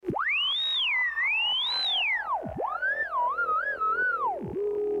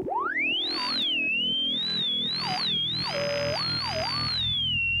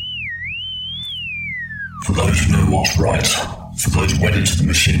what's right. For those wedded to the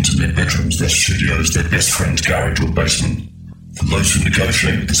machines in their bedrooms, their studios, their best friend's garage or basement. For those who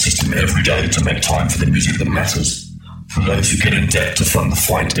negotiate with the system every day to make time for the music that matters. For those who get in debt to fund the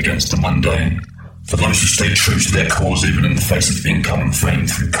fight against the mundane. For those who stay true to their cause even in the face of income and fame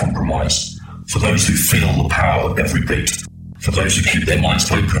through compromise. For those who feel the power of every beat. For those who keep their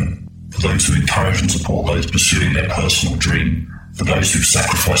minds open. For those who encourage and support those pursuing their personal dream. For those who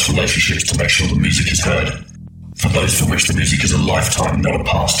sacrifice relationships to make sure the music is heard. For those for which the music is a lifetime, not a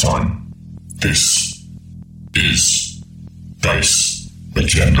pastime. This is Bass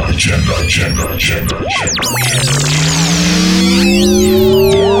Agenda.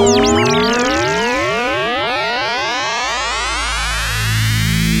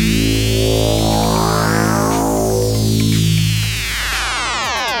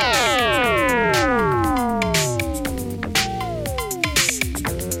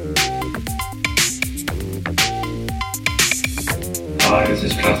 Hi, this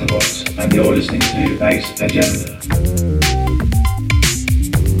is CLATTERBOX, and you're listening to Bass Agenda.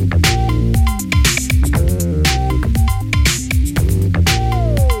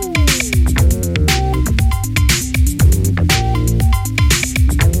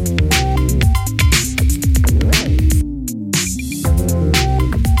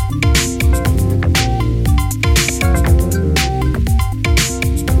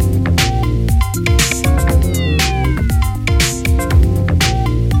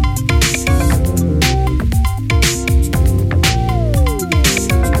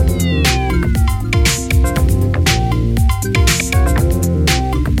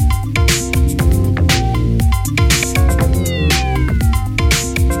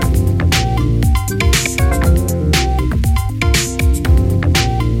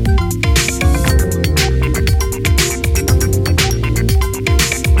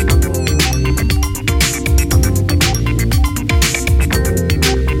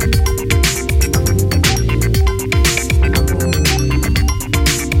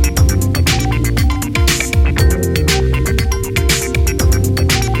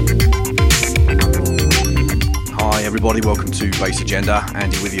 Welcome to Bass Agenda.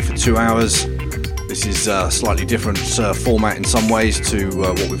 Andy with you for 2 hours. This is a slightly different format in some ways to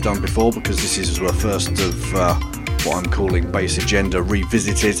what we've done before, because this is the first of what I'm calling Bass Agenda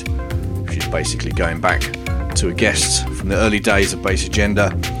Revisited, which is basically going back to a guest from the early days of Bass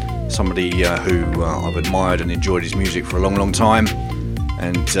Agenda, somebody who I've admired and enjoyed his music for a long time,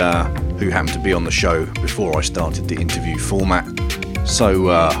 and who happened to be on the show before I started the interview format. So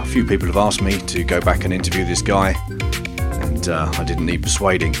a few people have asked me to go back and interview this guy, and I didn't need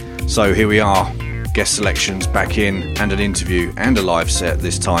persuading. So here we are, guest selections back in, and an interview and a live set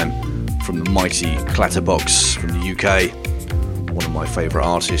this time from the mighty CLATTERBOX from the UK, one of my favourite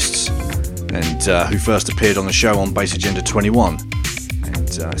artists, and who first appeared on the show on Bass Agenda 21, and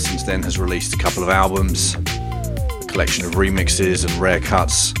since then has released a couple of albums, a collection of remixes and rare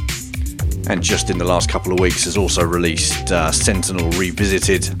cuts, and just in the last couple of weeks has also released Sentinel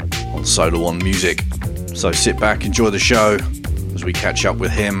Revisited on Solar One Music. So sit back, enjoy the show as we catch up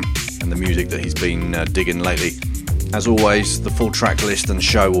with him and the music that he's been digging lately. As always, the full track list and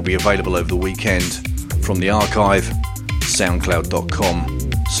show will be available over the weekend from the archive,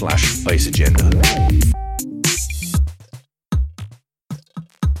 soundcloud.com/bassagenda.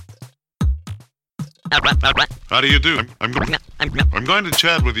 How do you do? I'm going to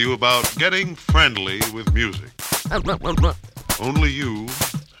chat with you about getting friendly with music. Only you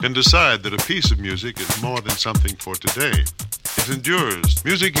can decide that a piece of music is more than something for today. It endures.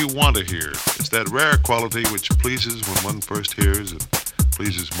 Music you want to hear. It's that rare quality which pleases when one first hears and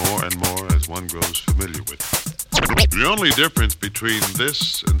pleases more and more as one grows familiar with it. The only difference between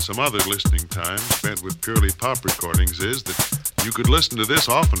this and some other listening time spent with purely pop recordings is that you could listen to this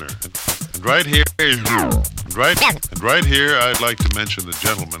oftener. And right here, I'd like to mention the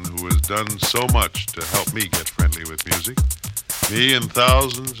gentleman who has done so much to help me get friendly with music. Me and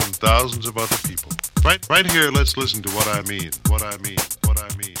thousands of other people. Right here, let's listen to what I mean.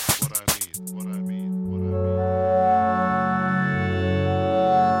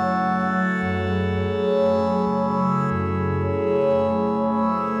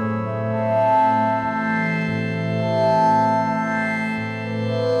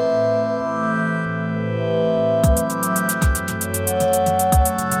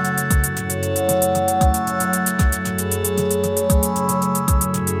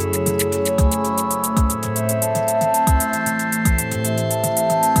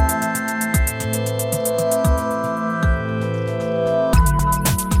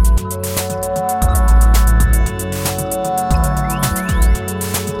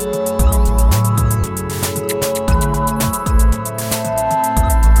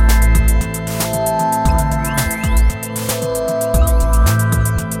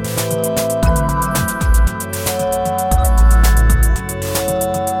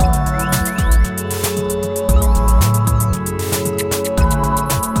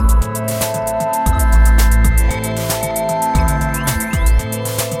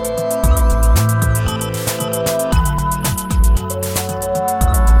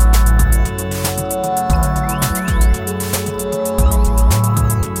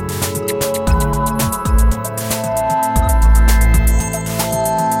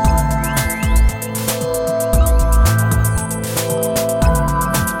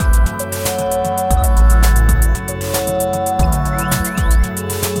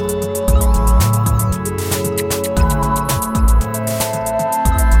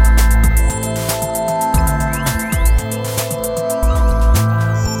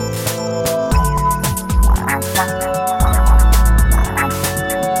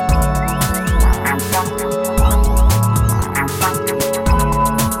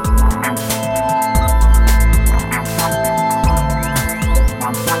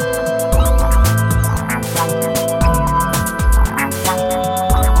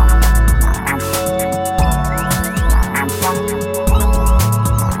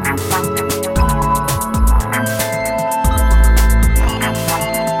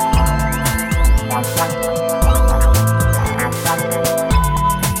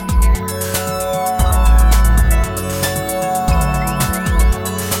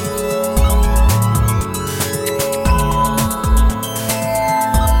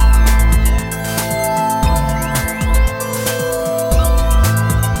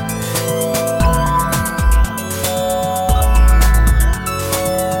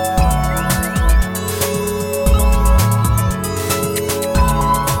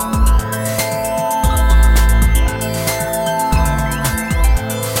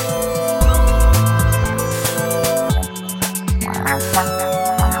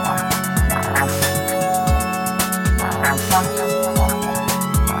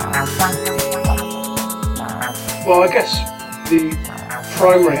 Well, I guess the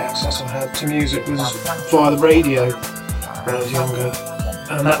primary access I had to music was via the radio when I was younger,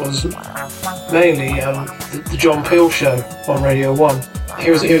 and that was mainly the John Peel show on Radio 1.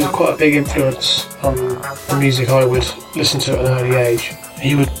 He was quite a big influence on the music I would listen to at an early age.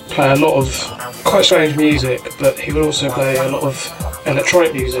 He would play a lot of quite strange music, but he would also play a lot of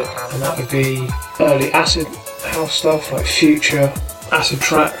electronic music, and that would be early acid house stuff like Future, acid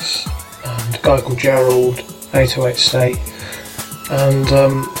tracks, and a guy called Gerald, 808 State, and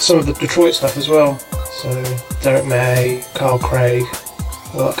some of the Detroit stuff as well, so Derek May, Carl Craig,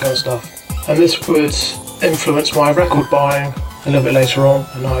 all that kind of stuff. And this would influence my record buying a little bit later on,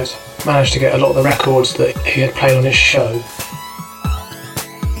 and I managed to get a lot of the records that he had played on his show.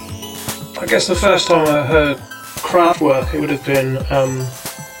 I guess the first time I heard Kraftwerk, it would have been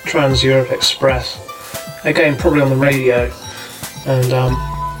Trans-Europe Express, again probably on the radio, and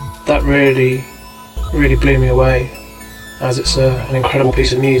that really blew me away, as it's an incredible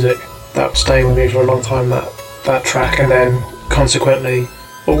piece of music that would stay with me for a long time, that track, and then consequently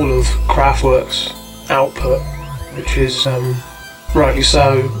all of Kraftwerk's output, which is rightly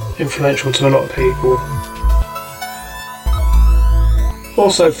so influential to a lot of people.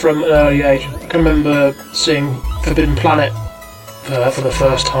 Also from an early age, I can remember seeing Forbidden Planet for the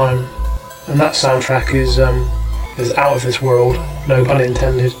first time, and that soundtrack is out of this world, no pun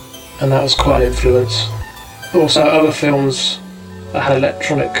intended, and that was quite an influence. Also other films that had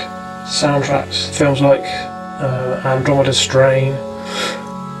electronic soundtracks, films like Andromeda Strain,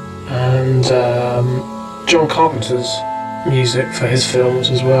 and John Carpenter's music for his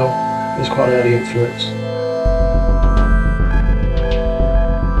films as well was quite an early influence.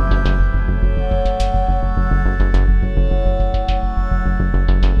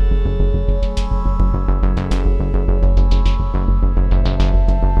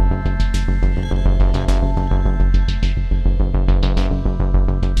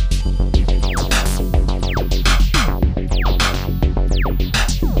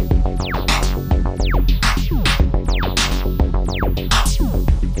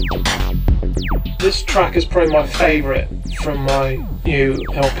 This track is probably my favourite from my new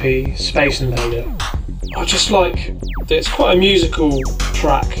LP, Space Invader. I just like that it's quite a musical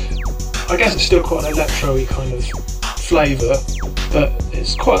track. I guess it's still quite an electro-y kind of flavour, but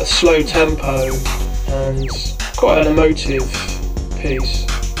it's quite a slow tempo and quite an emotive piece.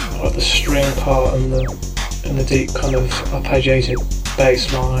 I like the string part and the deep kind of arpeggiated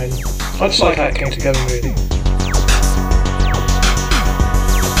bass line. I just like how it came together really.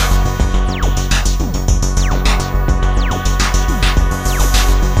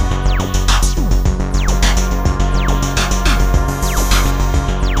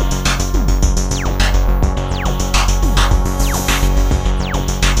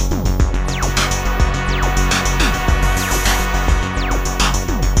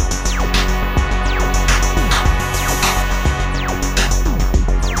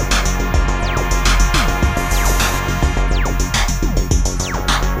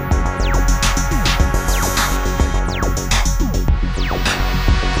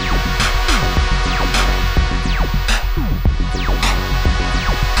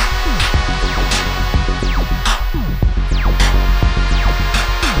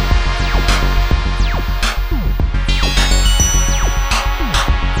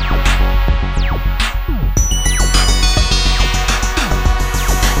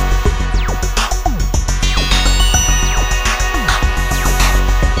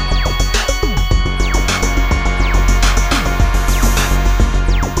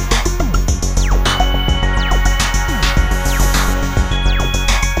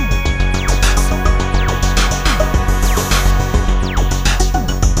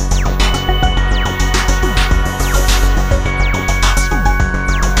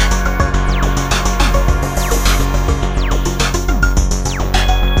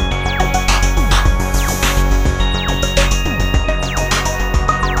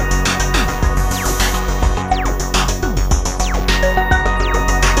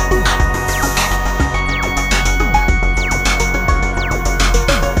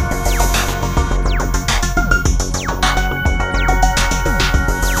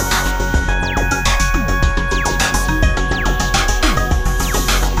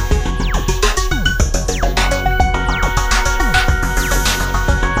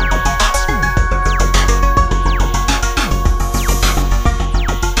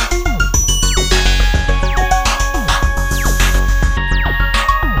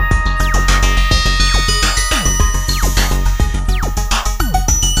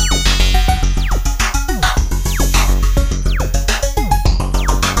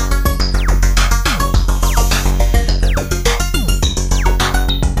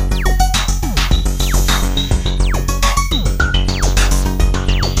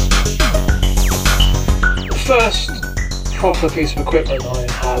 proper piece of equipment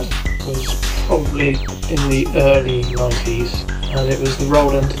I had was probably in the early 90s, and it was the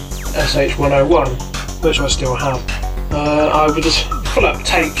Roland SH-101, which I still have. I would just pull up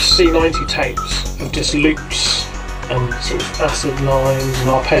tapes, C90 tapes, of just loops and sort of acid lines and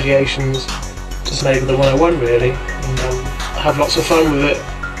arpeggiations, just made with the 101 really, and have lots of fun with it.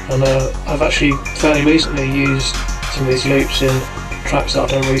 And I've actually fairly recently used some of these loops in tracks that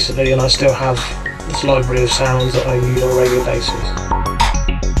I've done recently, and I still have this library of sounds that I use on a regular basis.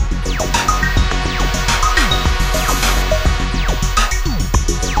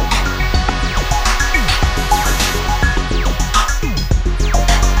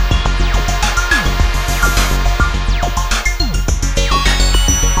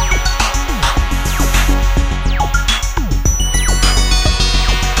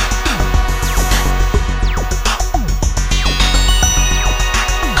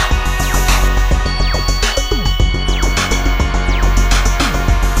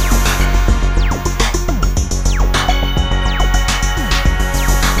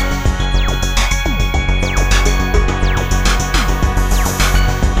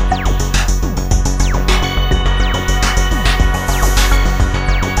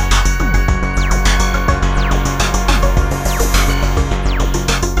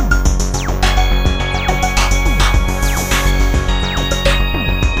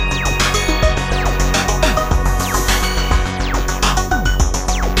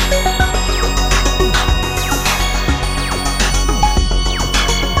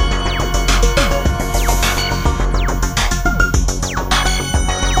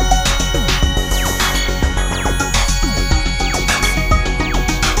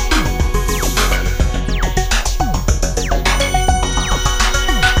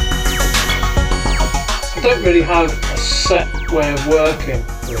 I don't really have a set way of working,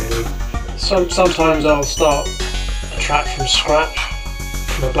 really. Sometimes I'll start a track from scratch,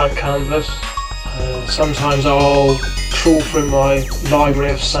 from a blank canvas. Sometimes I'll trawl through my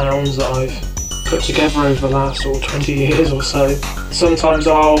library of sounds that I've put together over the last 20 years or so. Sometimes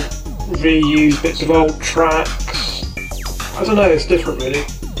I'll reuse bits of old tracks. I don't know, it's different really.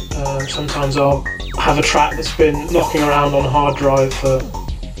 Sometimes I'll have a track that's been knocking around on a hard drive for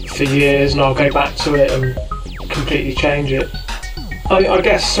years, and I'll go back to it and completely change it. I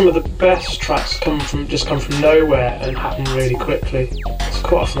guess some of the best tracks come from nowhere and happen really quickly. It's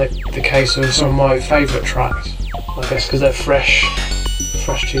quite often the case with some of my favourite tracks, I guess, because they're fresh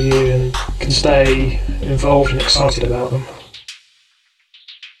to you and can stay involved and excited about them.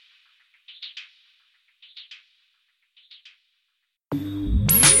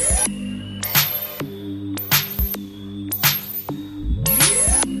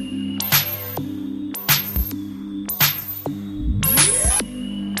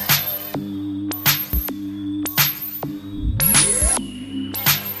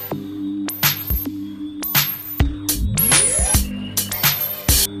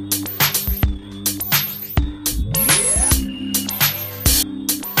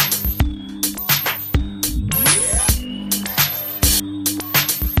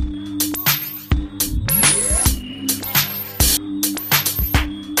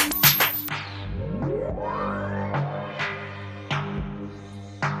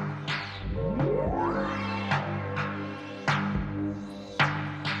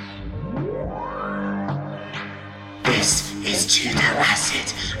 This is Judo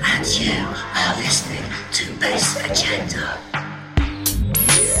Acid, and you are listening to Bass Agenda.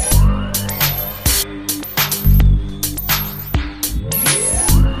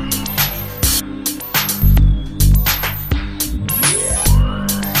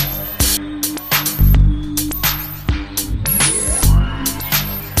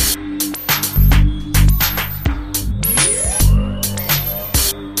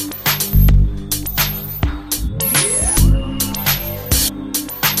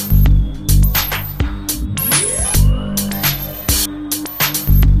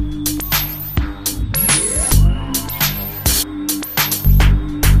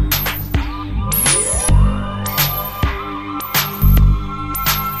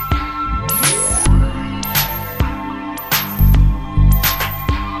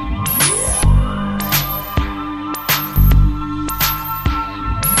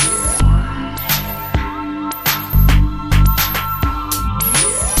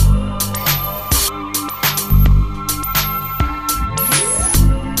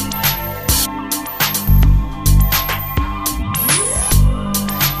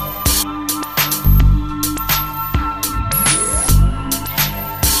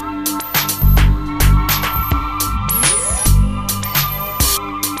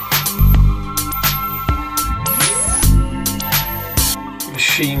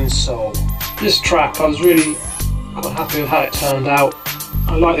 this track, I was really quite happy with how it turned out.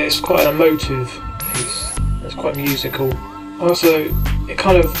 I like that it's quite an emotive piece. It's quite musical. Also, it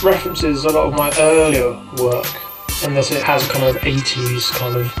kind of references a lot of my earlier work in that it has a kind of 80s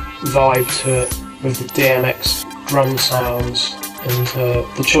kind of vibe to it with the DMX drum sounds and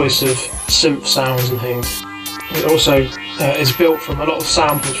the choice of synth sounds and things. It also is built from a lot of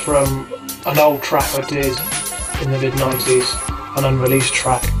samples from an old track I did in the mid-90s, an unreleased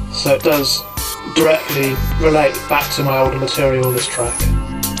track. So it does directly relate back to my older material, this track.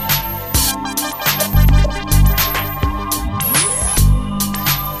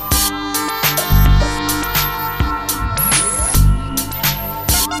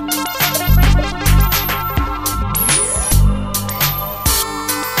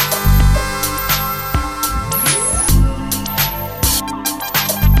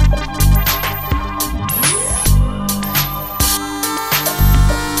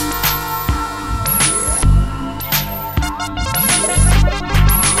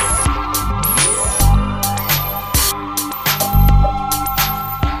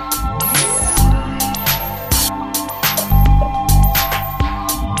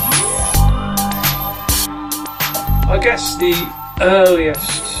 I guess the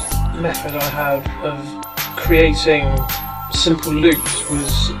earliest method I had of creating simple loops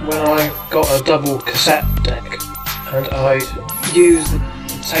was when I got a double cassette deck and I used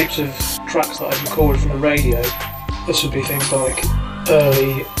the tapes of tracks that I'd recorded from the radio. This would be things like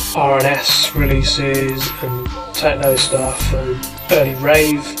early R&S releases and techno stuff and early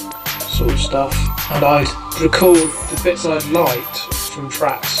rave sort of stuff, and I'd record the bits I liked from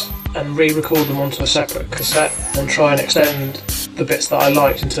tracks and re-record them onto a separate cassette and try and extend the bits that I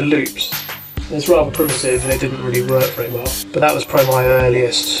liked into loops. It's rather primitive and it didn't really work very well, but that was probably my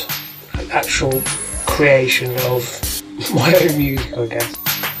earliest actual creation of my own music, I guess.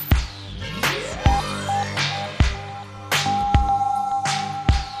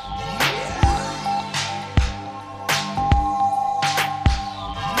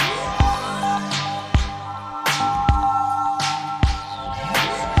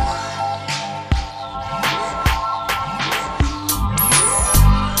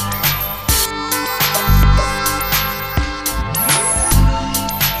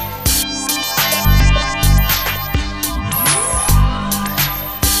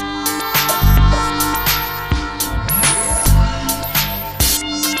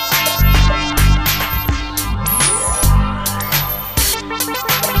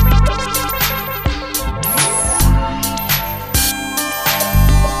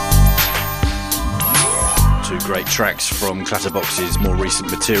 Tracks from CLATTERBOX's more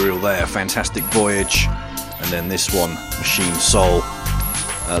recent material there, Fantastic Voyage, and then this one, Machine Soul.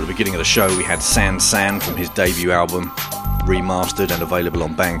 At the beginning of the show we had San from his debut album, remastered and available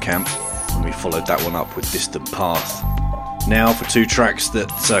on Bandcamp, and we followed that one up with Distant Path. Now for two tracks that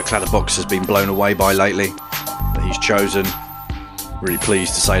CLATTERBOX has been blown away by lately, that he's chosen. Really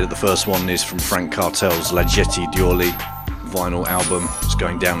pleased to say that the first one is from Frank Cartel's La Jetty Dioli vinyl album. It's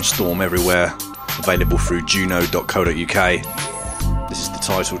going down a storm everywhere, available through juno.co.uk. This is the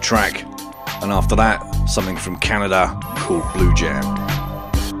title track, and after that, something from Canada called Blue Jam.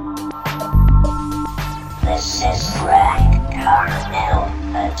 This is Frank Cartel,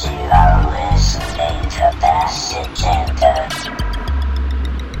 and you are listening to Bass Agenda.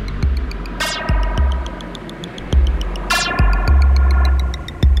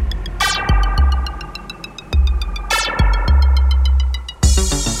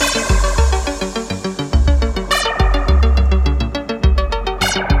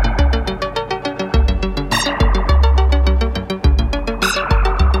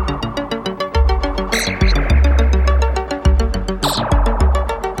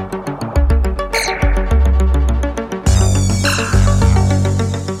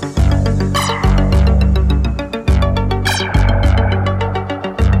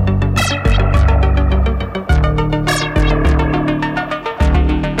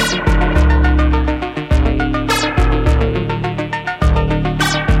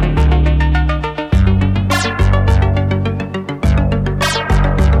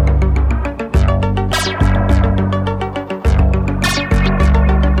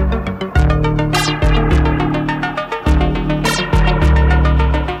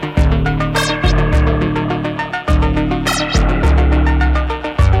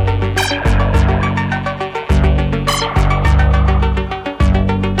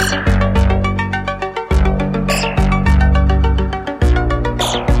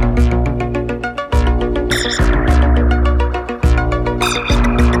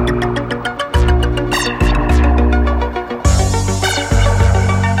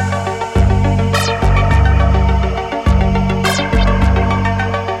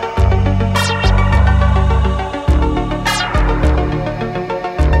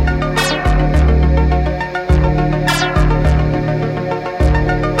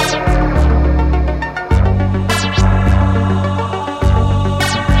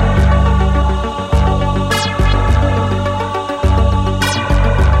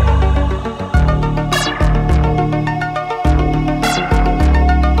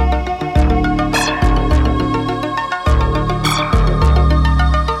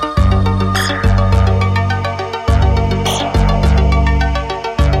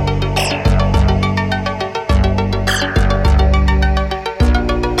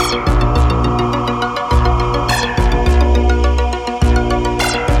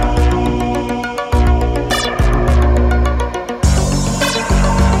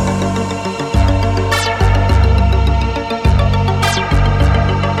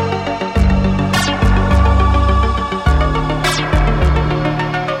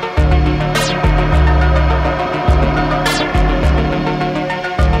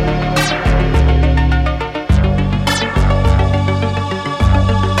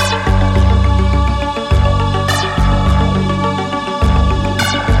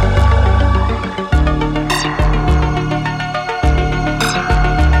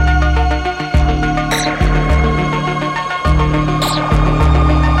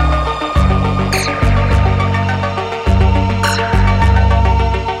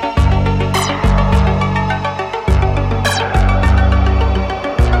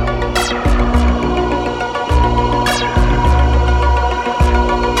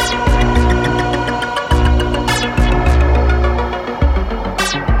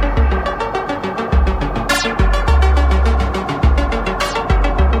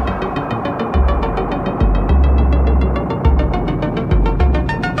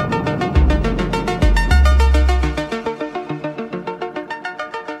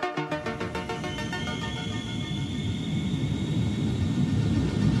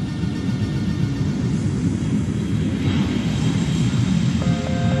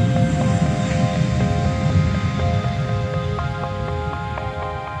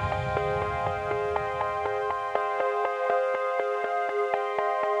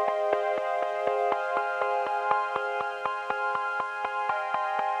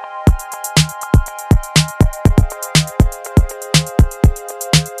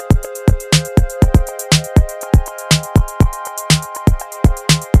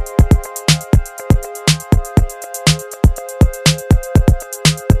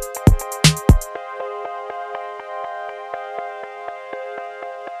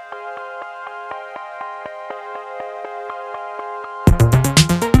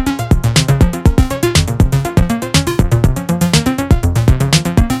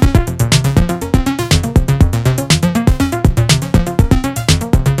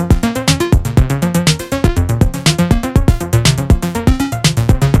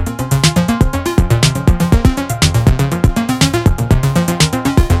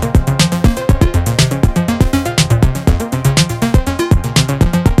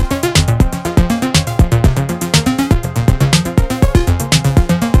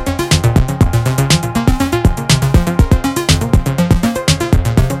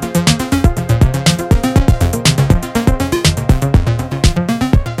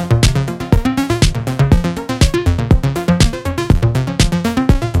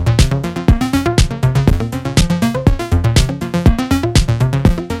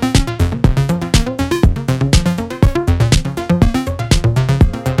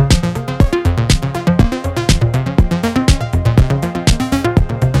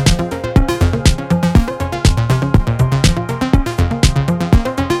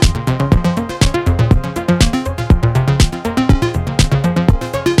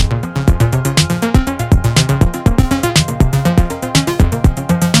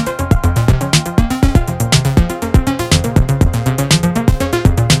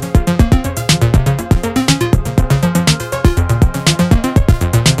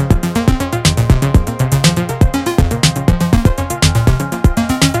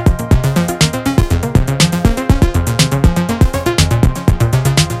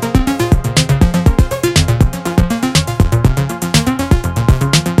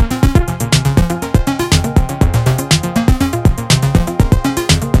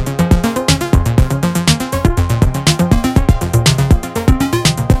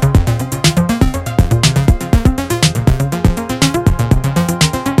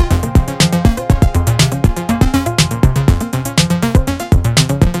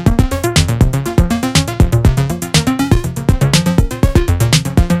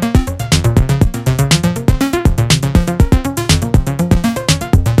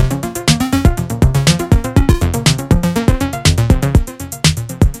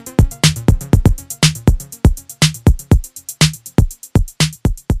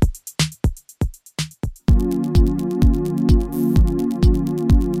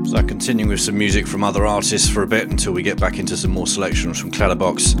 So continuing with some music from other artists for a bit until we get back into some more selections from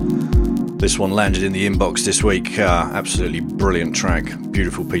CLATTERBOX. This one landed in the inbox this week. Absolutely brilliant track,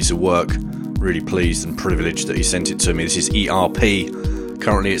 beautiful piece of work. Really pleased and privileged that he sent it to me. This is ERP.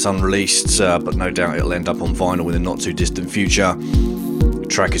 Currently it's unreleased, but no doubt it'll end up on vinyl in the not too distant future. The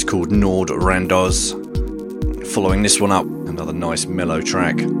track is called Nord Randos. Following this one up, another nice mellow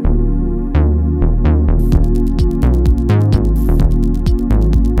track.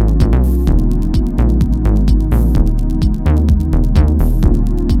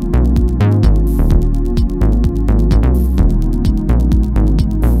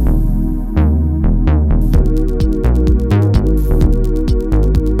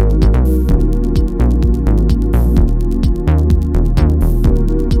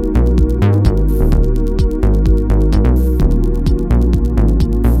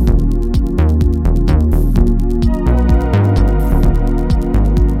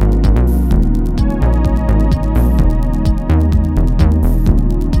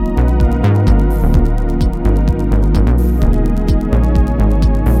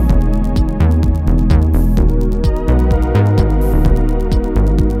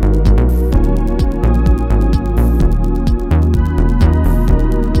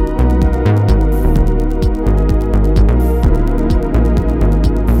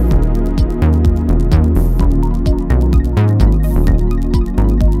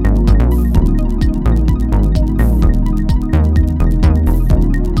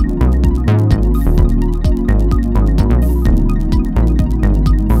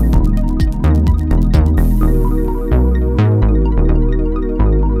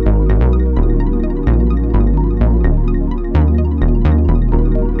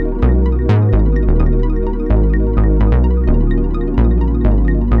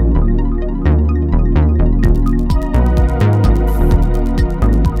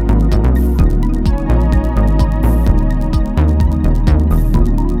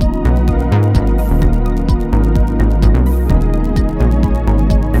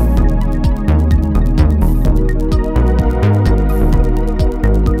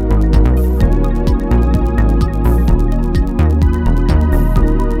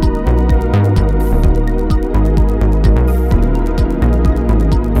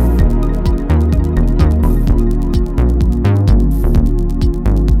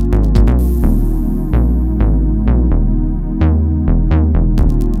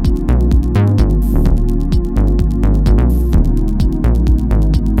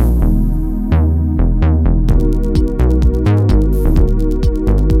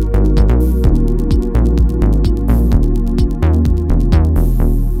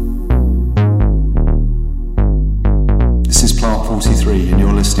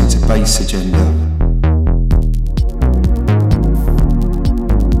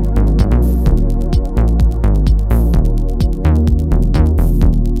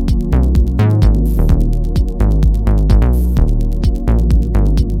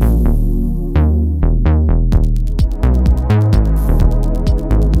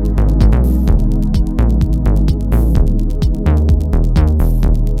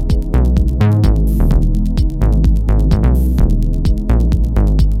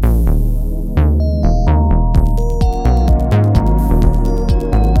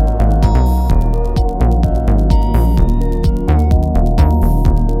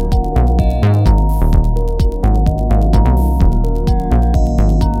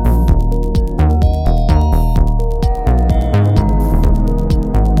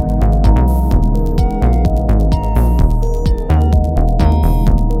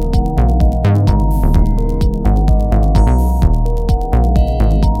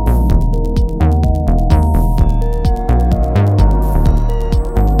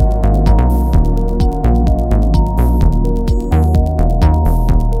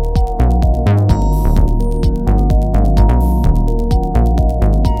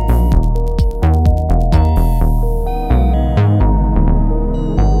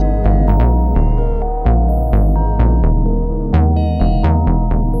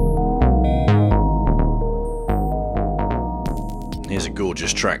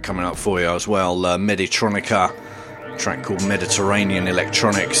 Track coming up for you as well, Meditronica, a track called Mediterranean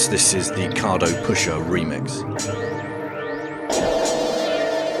Electronics. This is the Cardo Pusher remix.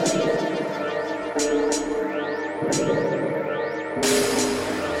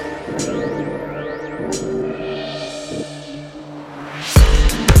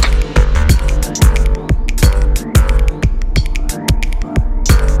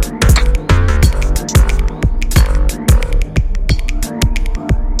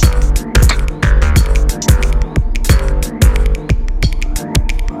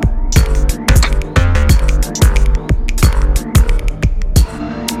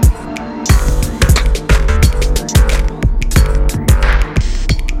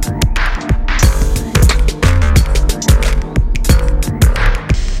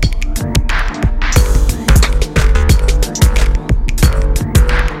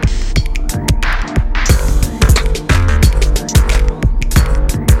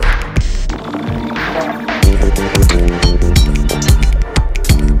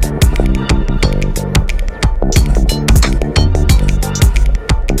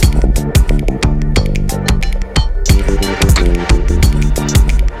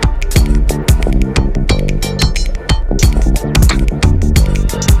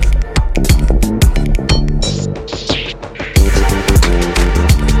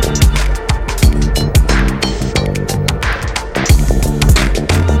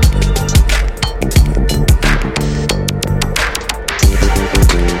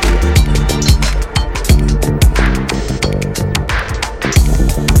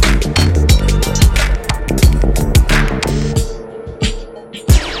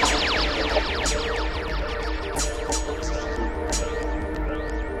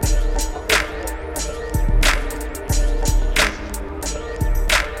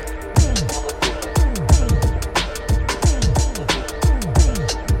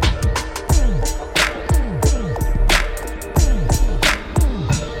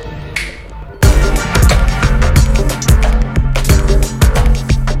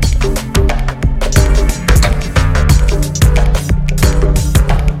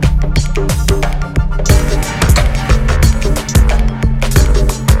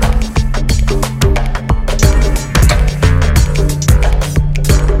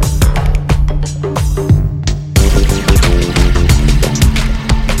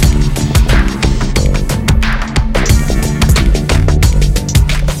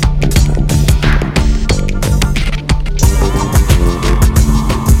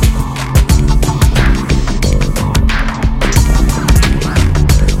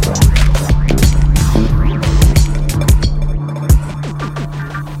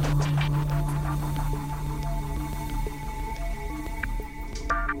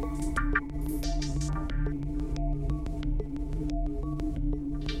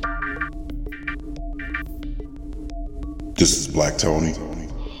 Black Tony,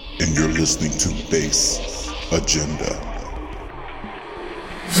 and you're listening to Bass Agenda.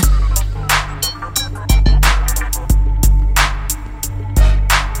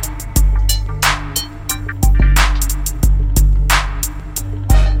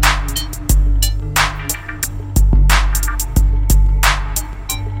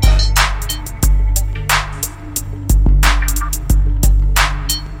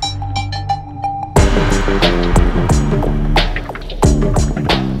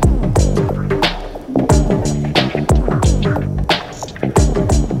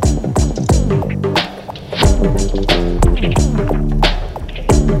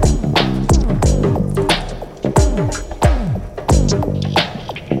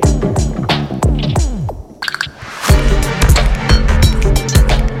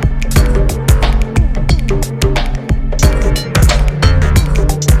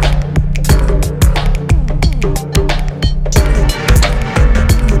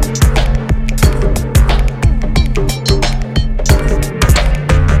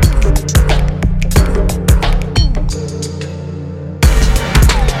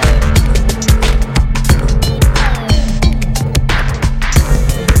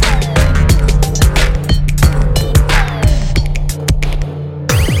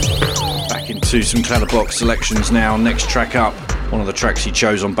 To some CLATTERBOX selections now. Next track up, one of the tracks he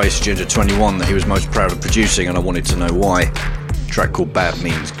chose on Bass Agenda 21 that he was most proud of producing, and I wanted to know why. A track called Bad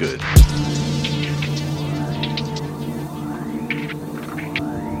Means Good.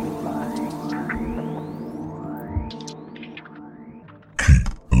 Keep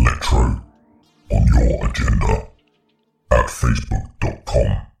electro on your agenda at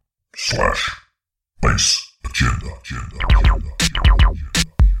facebook.com/Bass Agenda.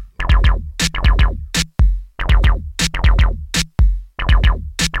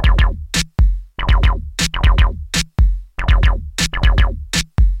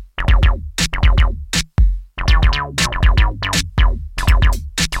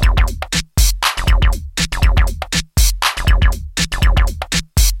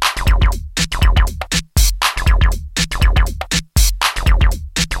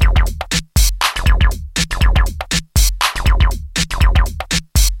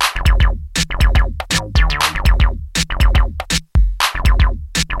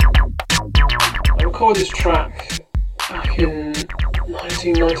 This track back in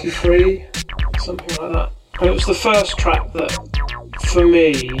 1993, something like that. And it was the first track that, for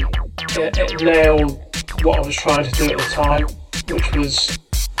me, it nailed what I was trying to do at the time, which was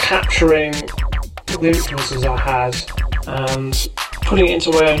capturing the influences I had and putting it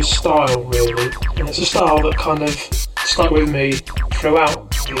into my own style, really. And it's a style that kind of stuck with me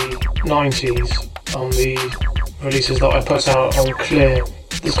throughout the 90s on the releases that I put out on Clear.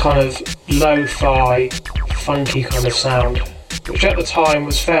 This kind of lo-fi, funky kind of sound, which at the time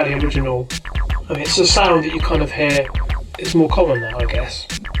was fairly original. I mean, it's a sound that you kind of hear, it's more common now, I guess,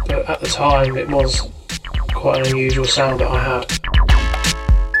 but at the time it was quite an unusual sound that I had.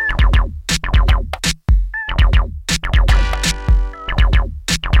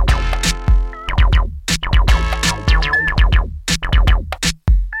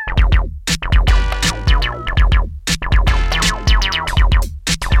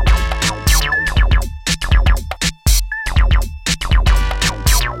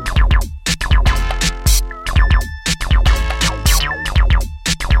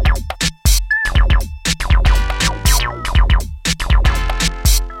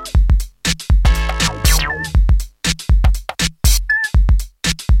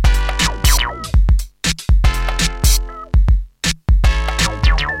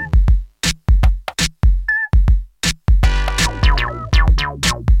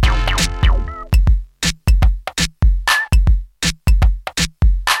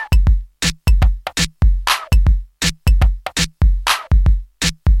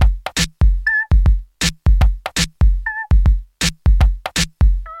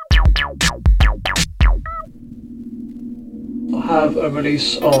 Have a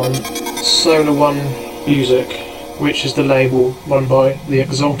release on Solar One Music, which is the label run by the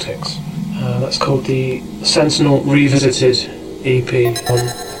Exotics. That's called the Sentinel Revisited EP on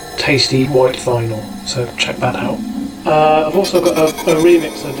Tasty White Vinyl, so check that out. I've also got a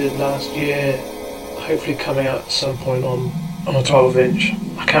remix I did last year, hopefully coming out at some point on a 12-inch.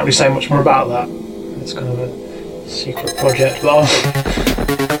 I can't really say much more about that, it's kind of a secret project, but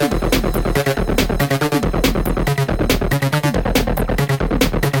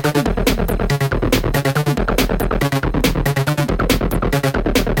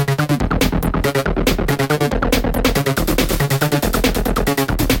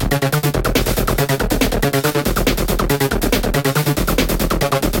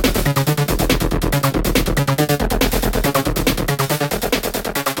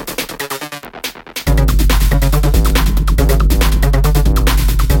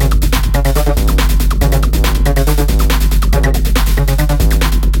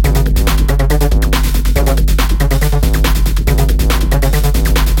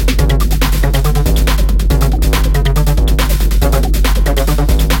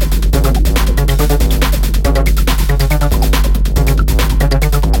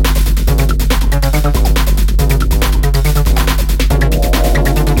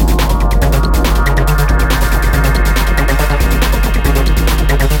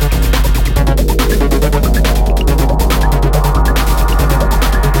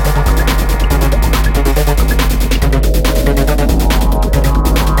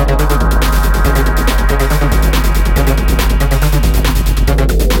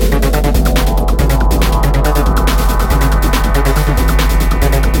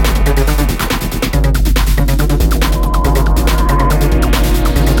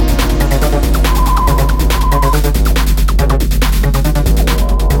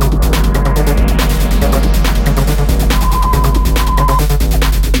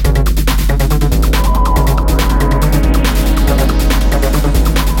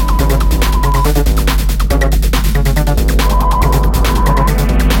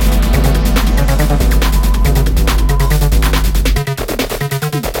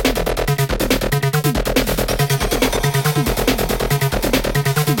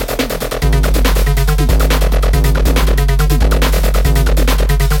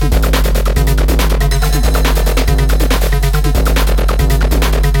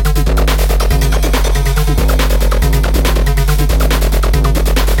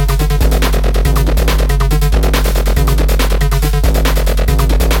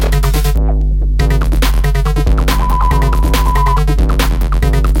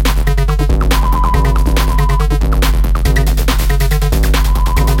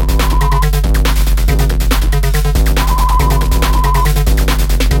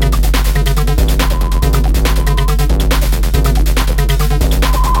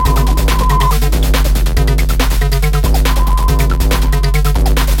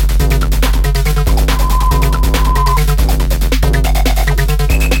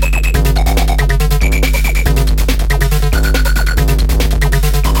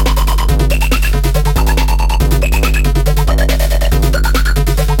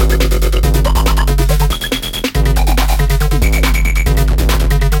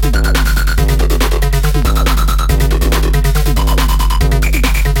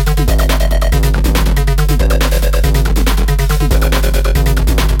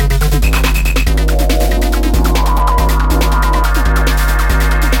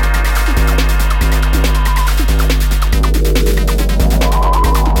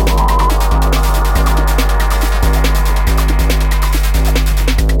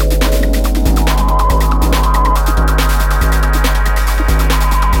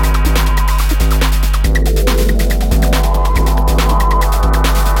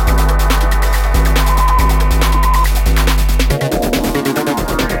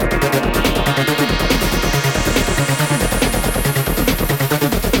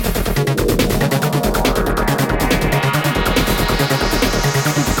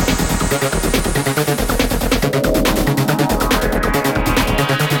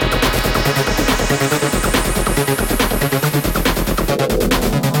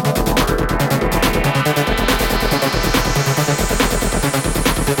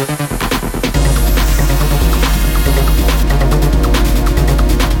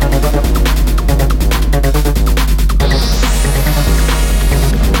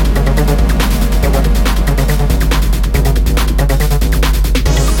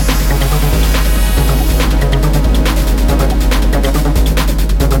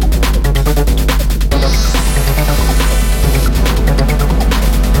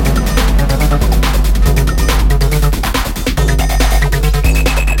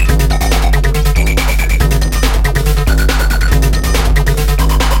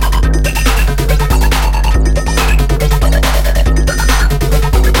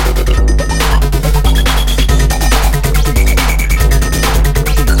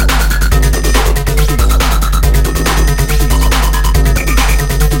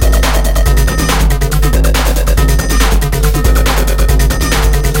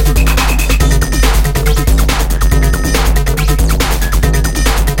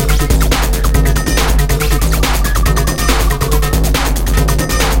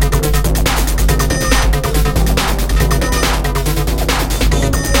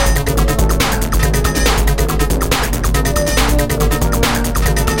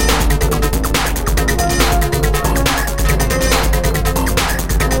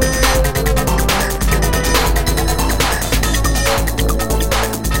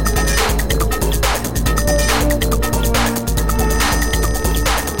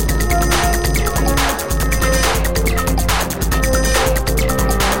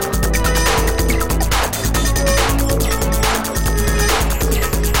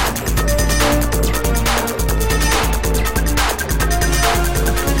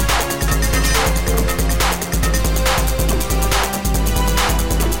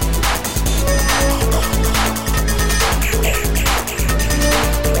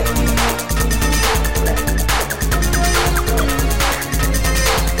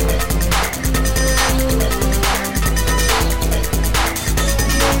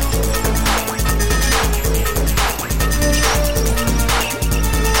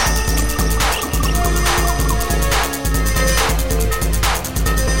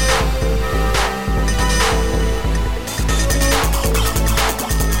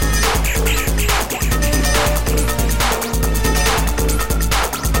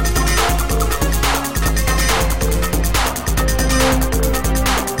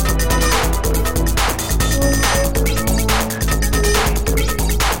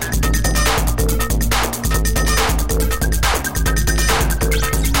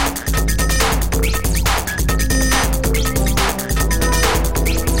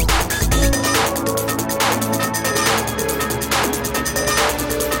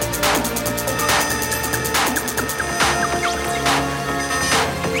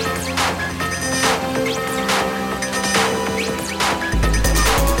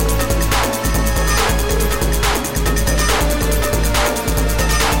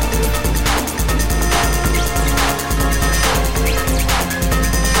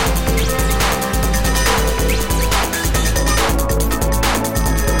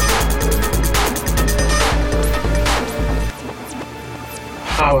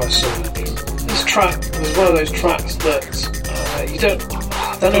power surge. This track was one of those tracks that you don't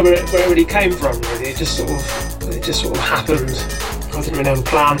know where it really came from. Really, it just sort of happened. I didn't really have a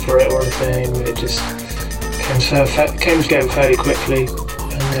plan for it or anything. It just came together fairly quickly,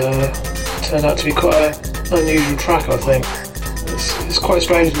 and turned out to be quite an unusual track. I think it's quite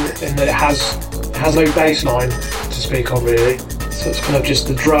strange in that it has no bass line to speak of, really. So it's kind of just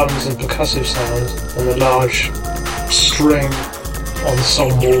the drums and percussive sound and the large string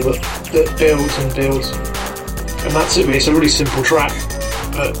ensemble that builds and builds, and that's it really. It's a really simple track,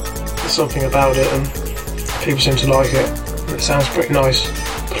 but there's something about it and people seem to like it. It sounds pretty nice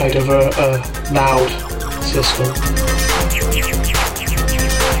played over a loud system.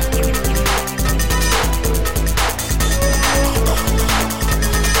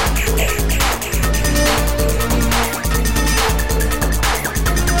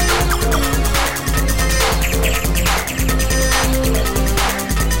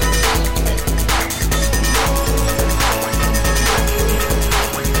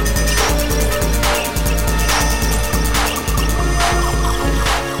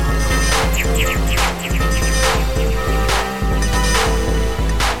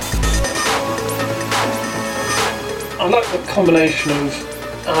 I like the combination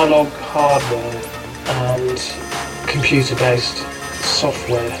of analogue hardware and computer-based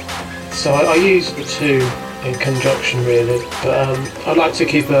software. So I use the two in conjunction really, but I like to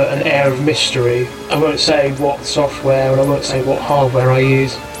keep an air of mystery. I won't say what software and I won't say what hardware I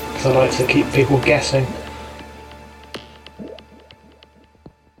use, because I like to keep people guessing.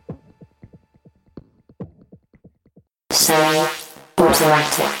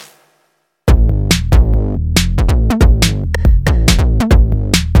 Semi-automatic.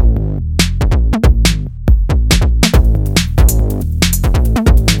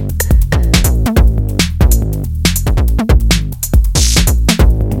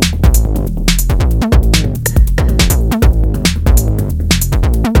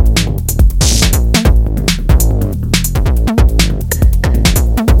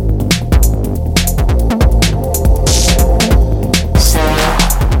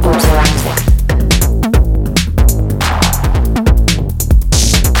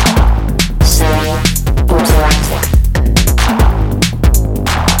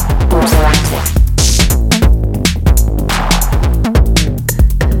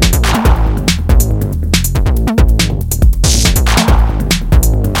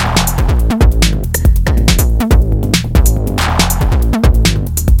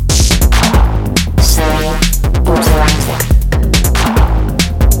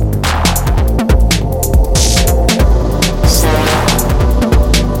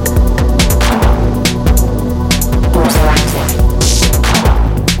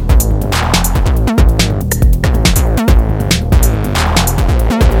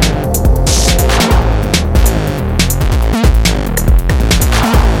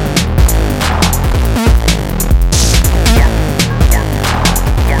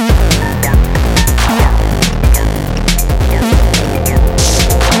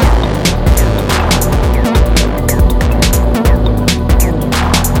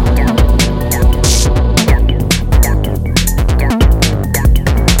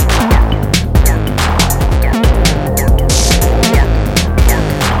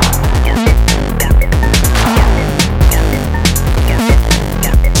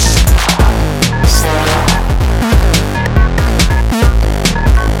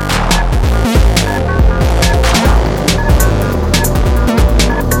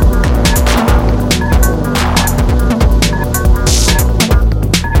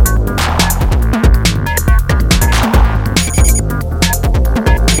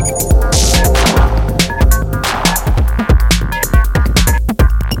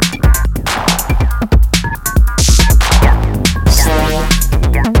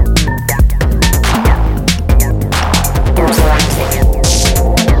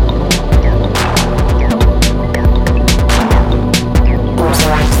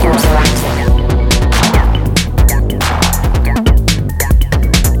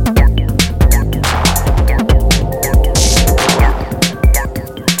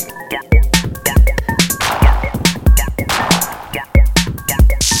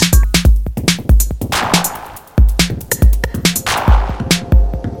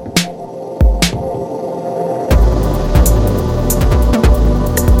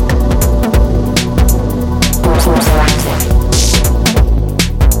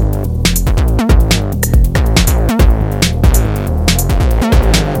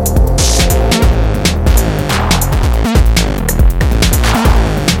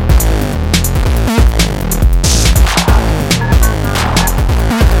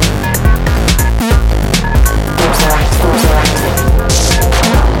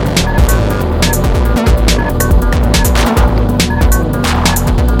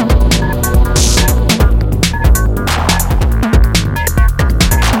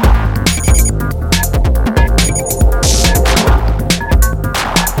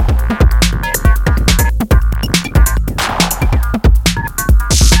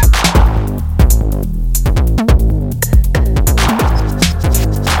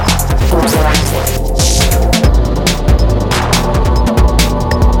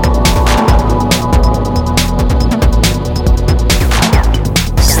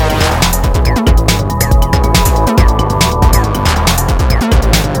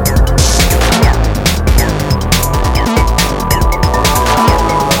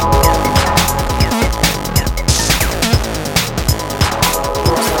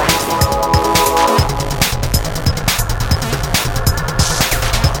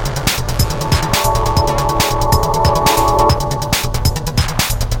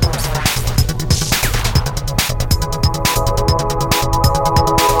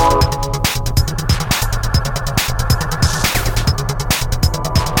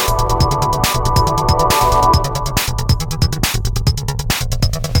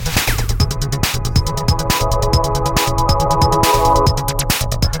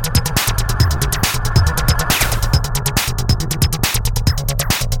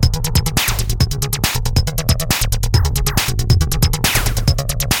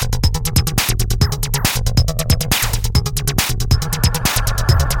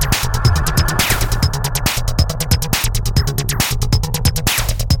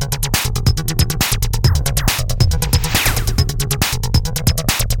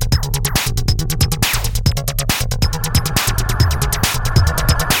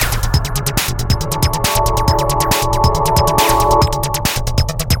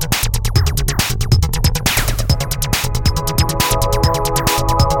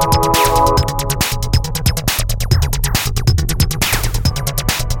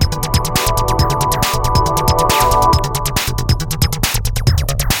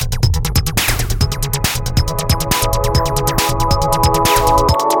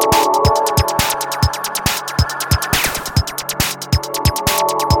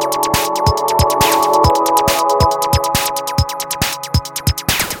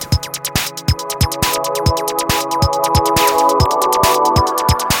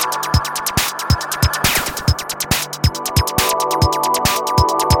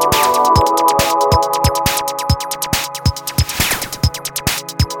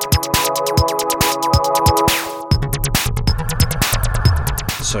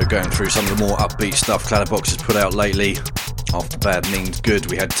 So going through some of the more upbeat stuff Clatterbox has put out lately. After Bad Means Good,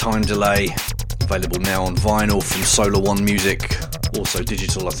 we had Time Delay, available now on vinyl from Solar One Music, also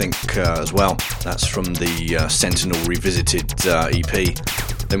digital I think as well. That's from the Sentinel Revisited EP.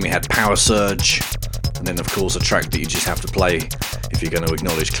 Then we had Power Surge, and then of course a track that you just have to play if you're going to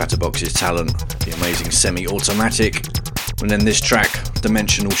acknowledge Clatterbox's talent, the amazing Semi-Automatic, and then this track,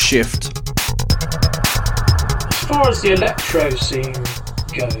 Dimensional Shift. As far as the electro scene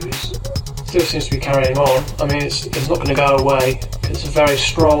goes, it still seems to be carrying on. I mean, it's not going to go away. It's a very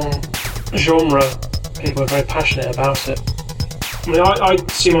strong genre. People are very passionate about it. I mean, I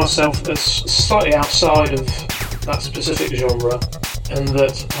see myself as slightly outside of that specific genre, and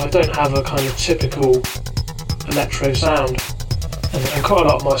that I don't have a kind of typical electro sound. And quite a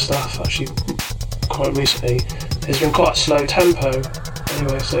lot of my stuff, actually, quite recently, has been quite a slow tempo.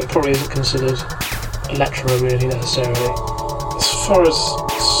 Anyway, so it probably isn't considered electro really necessarily. As far as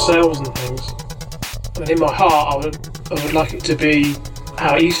sales and things, I mean, in my heart, I would like it to be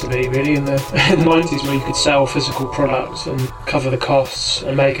how it used to be really in the 90s, where you could sell physical products and cover the costs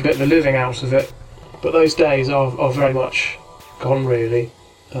and make a bit of a living out of it. But those days are very much gone really.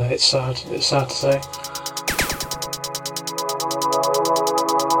 It's sad to say.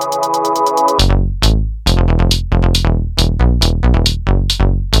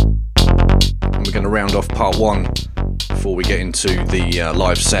 And we're going to round off part one before we get into the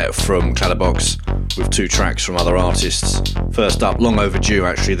live set from Clatterbox with two tracks from other artists. First up, long overdue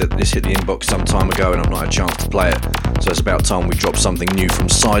actually, that this hit the inbox some time ago and I've not had a chance to play it, so it's about time we drop something new from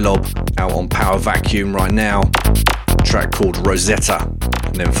Psylob, out on Power Vacuum right now, a track called Rosetta,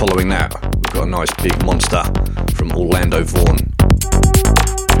 and then following that we've got a nice big monster from Orlando Vaughan.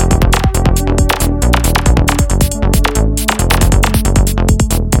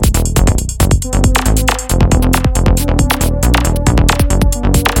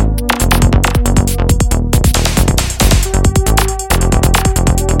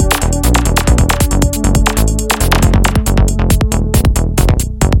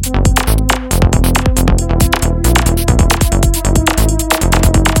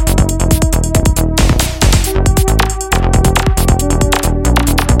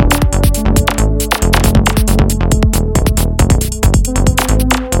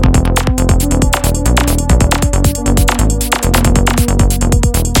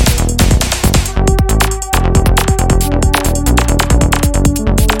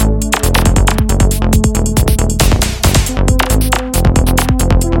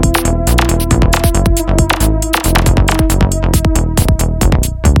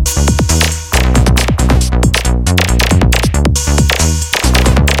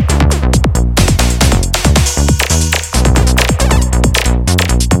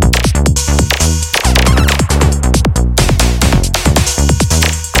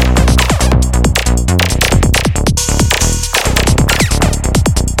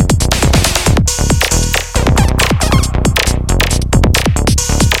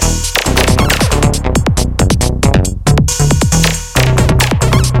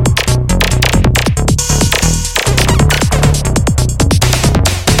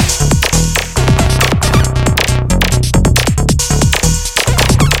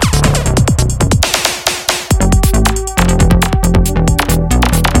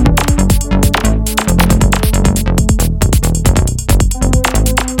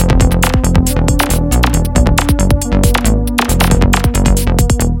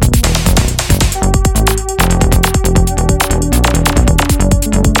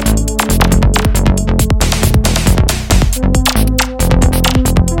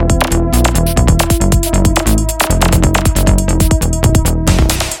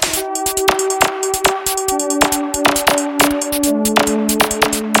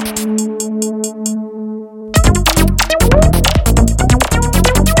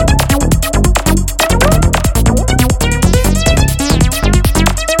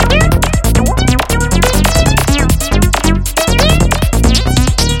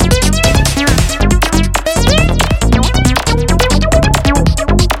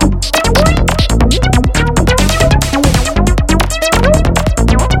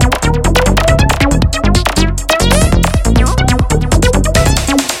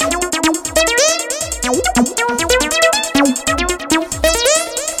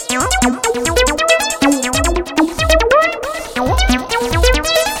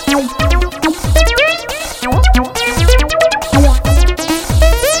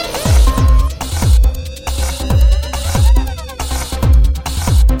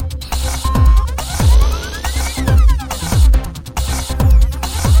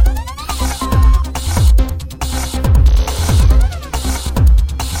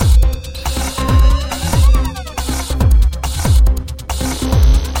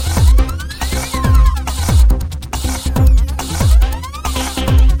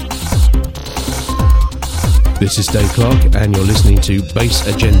 This is Dave Clark, and you're listening to Bass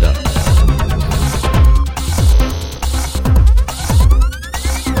Agenda.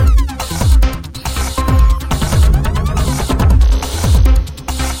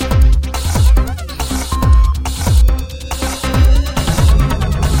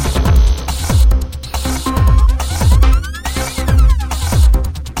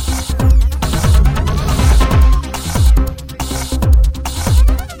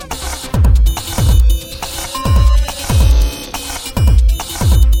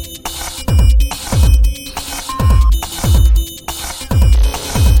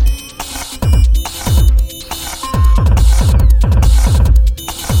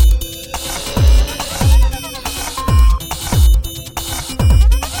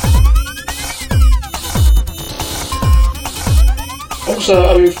 Also,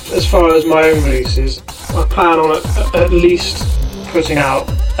 I mean, as far as my own releases, I plan on at least putting out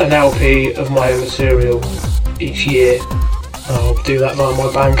an LP of my own material each year. I'll do that via my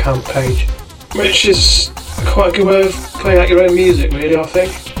Bandcamp page, which is quite a good way of putting out your own music, really, I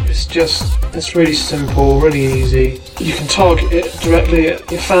think. It's really simple, really easy. You can target it directly at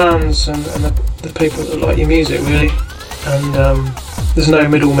your fans and the people that like your music, really. And there's no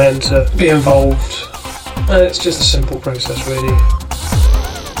middlemen to be involved. And it's just a simple process, really.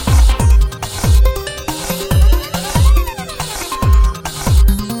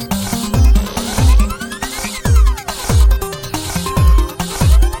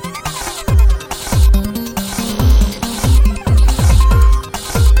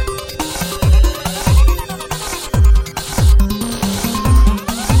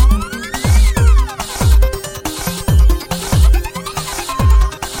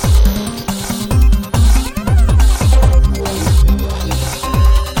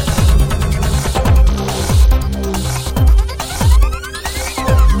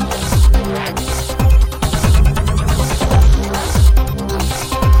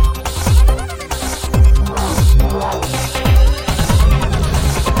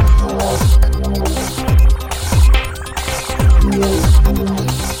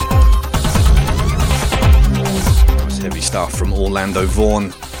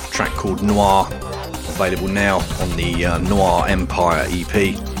 Track called Noir, available now on the Noir Empire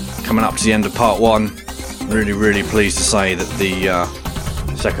EP. Coming up to the end of part one, really pleased to say that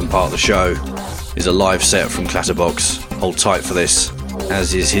the second part of the show is a live set from CLATTERBOX. Hold tight for this,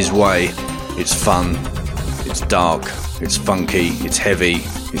 as is his way. It's fun, it's dark, it's funky, it's heavy,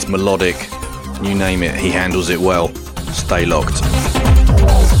 it's melodic, you name it, he handles it well. Stay locked.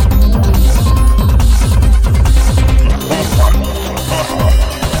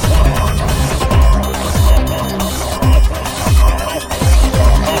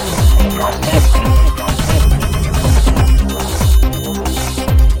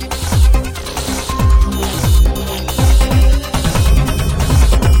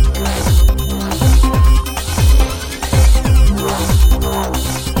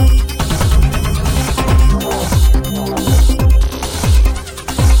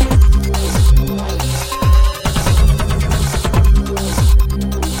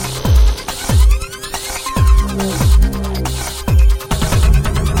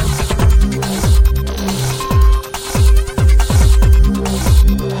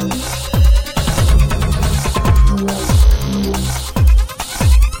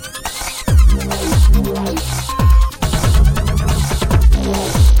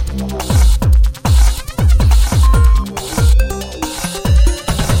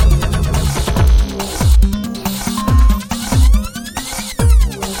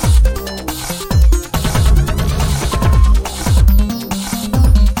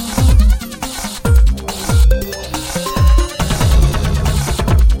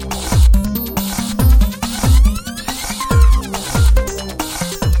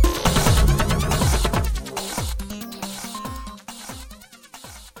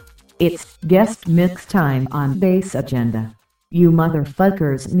 It's guest mix time on Bass Agenda. You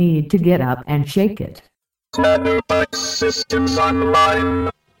motherfuckers need to get up and shake it. CLATTERBOX systems online.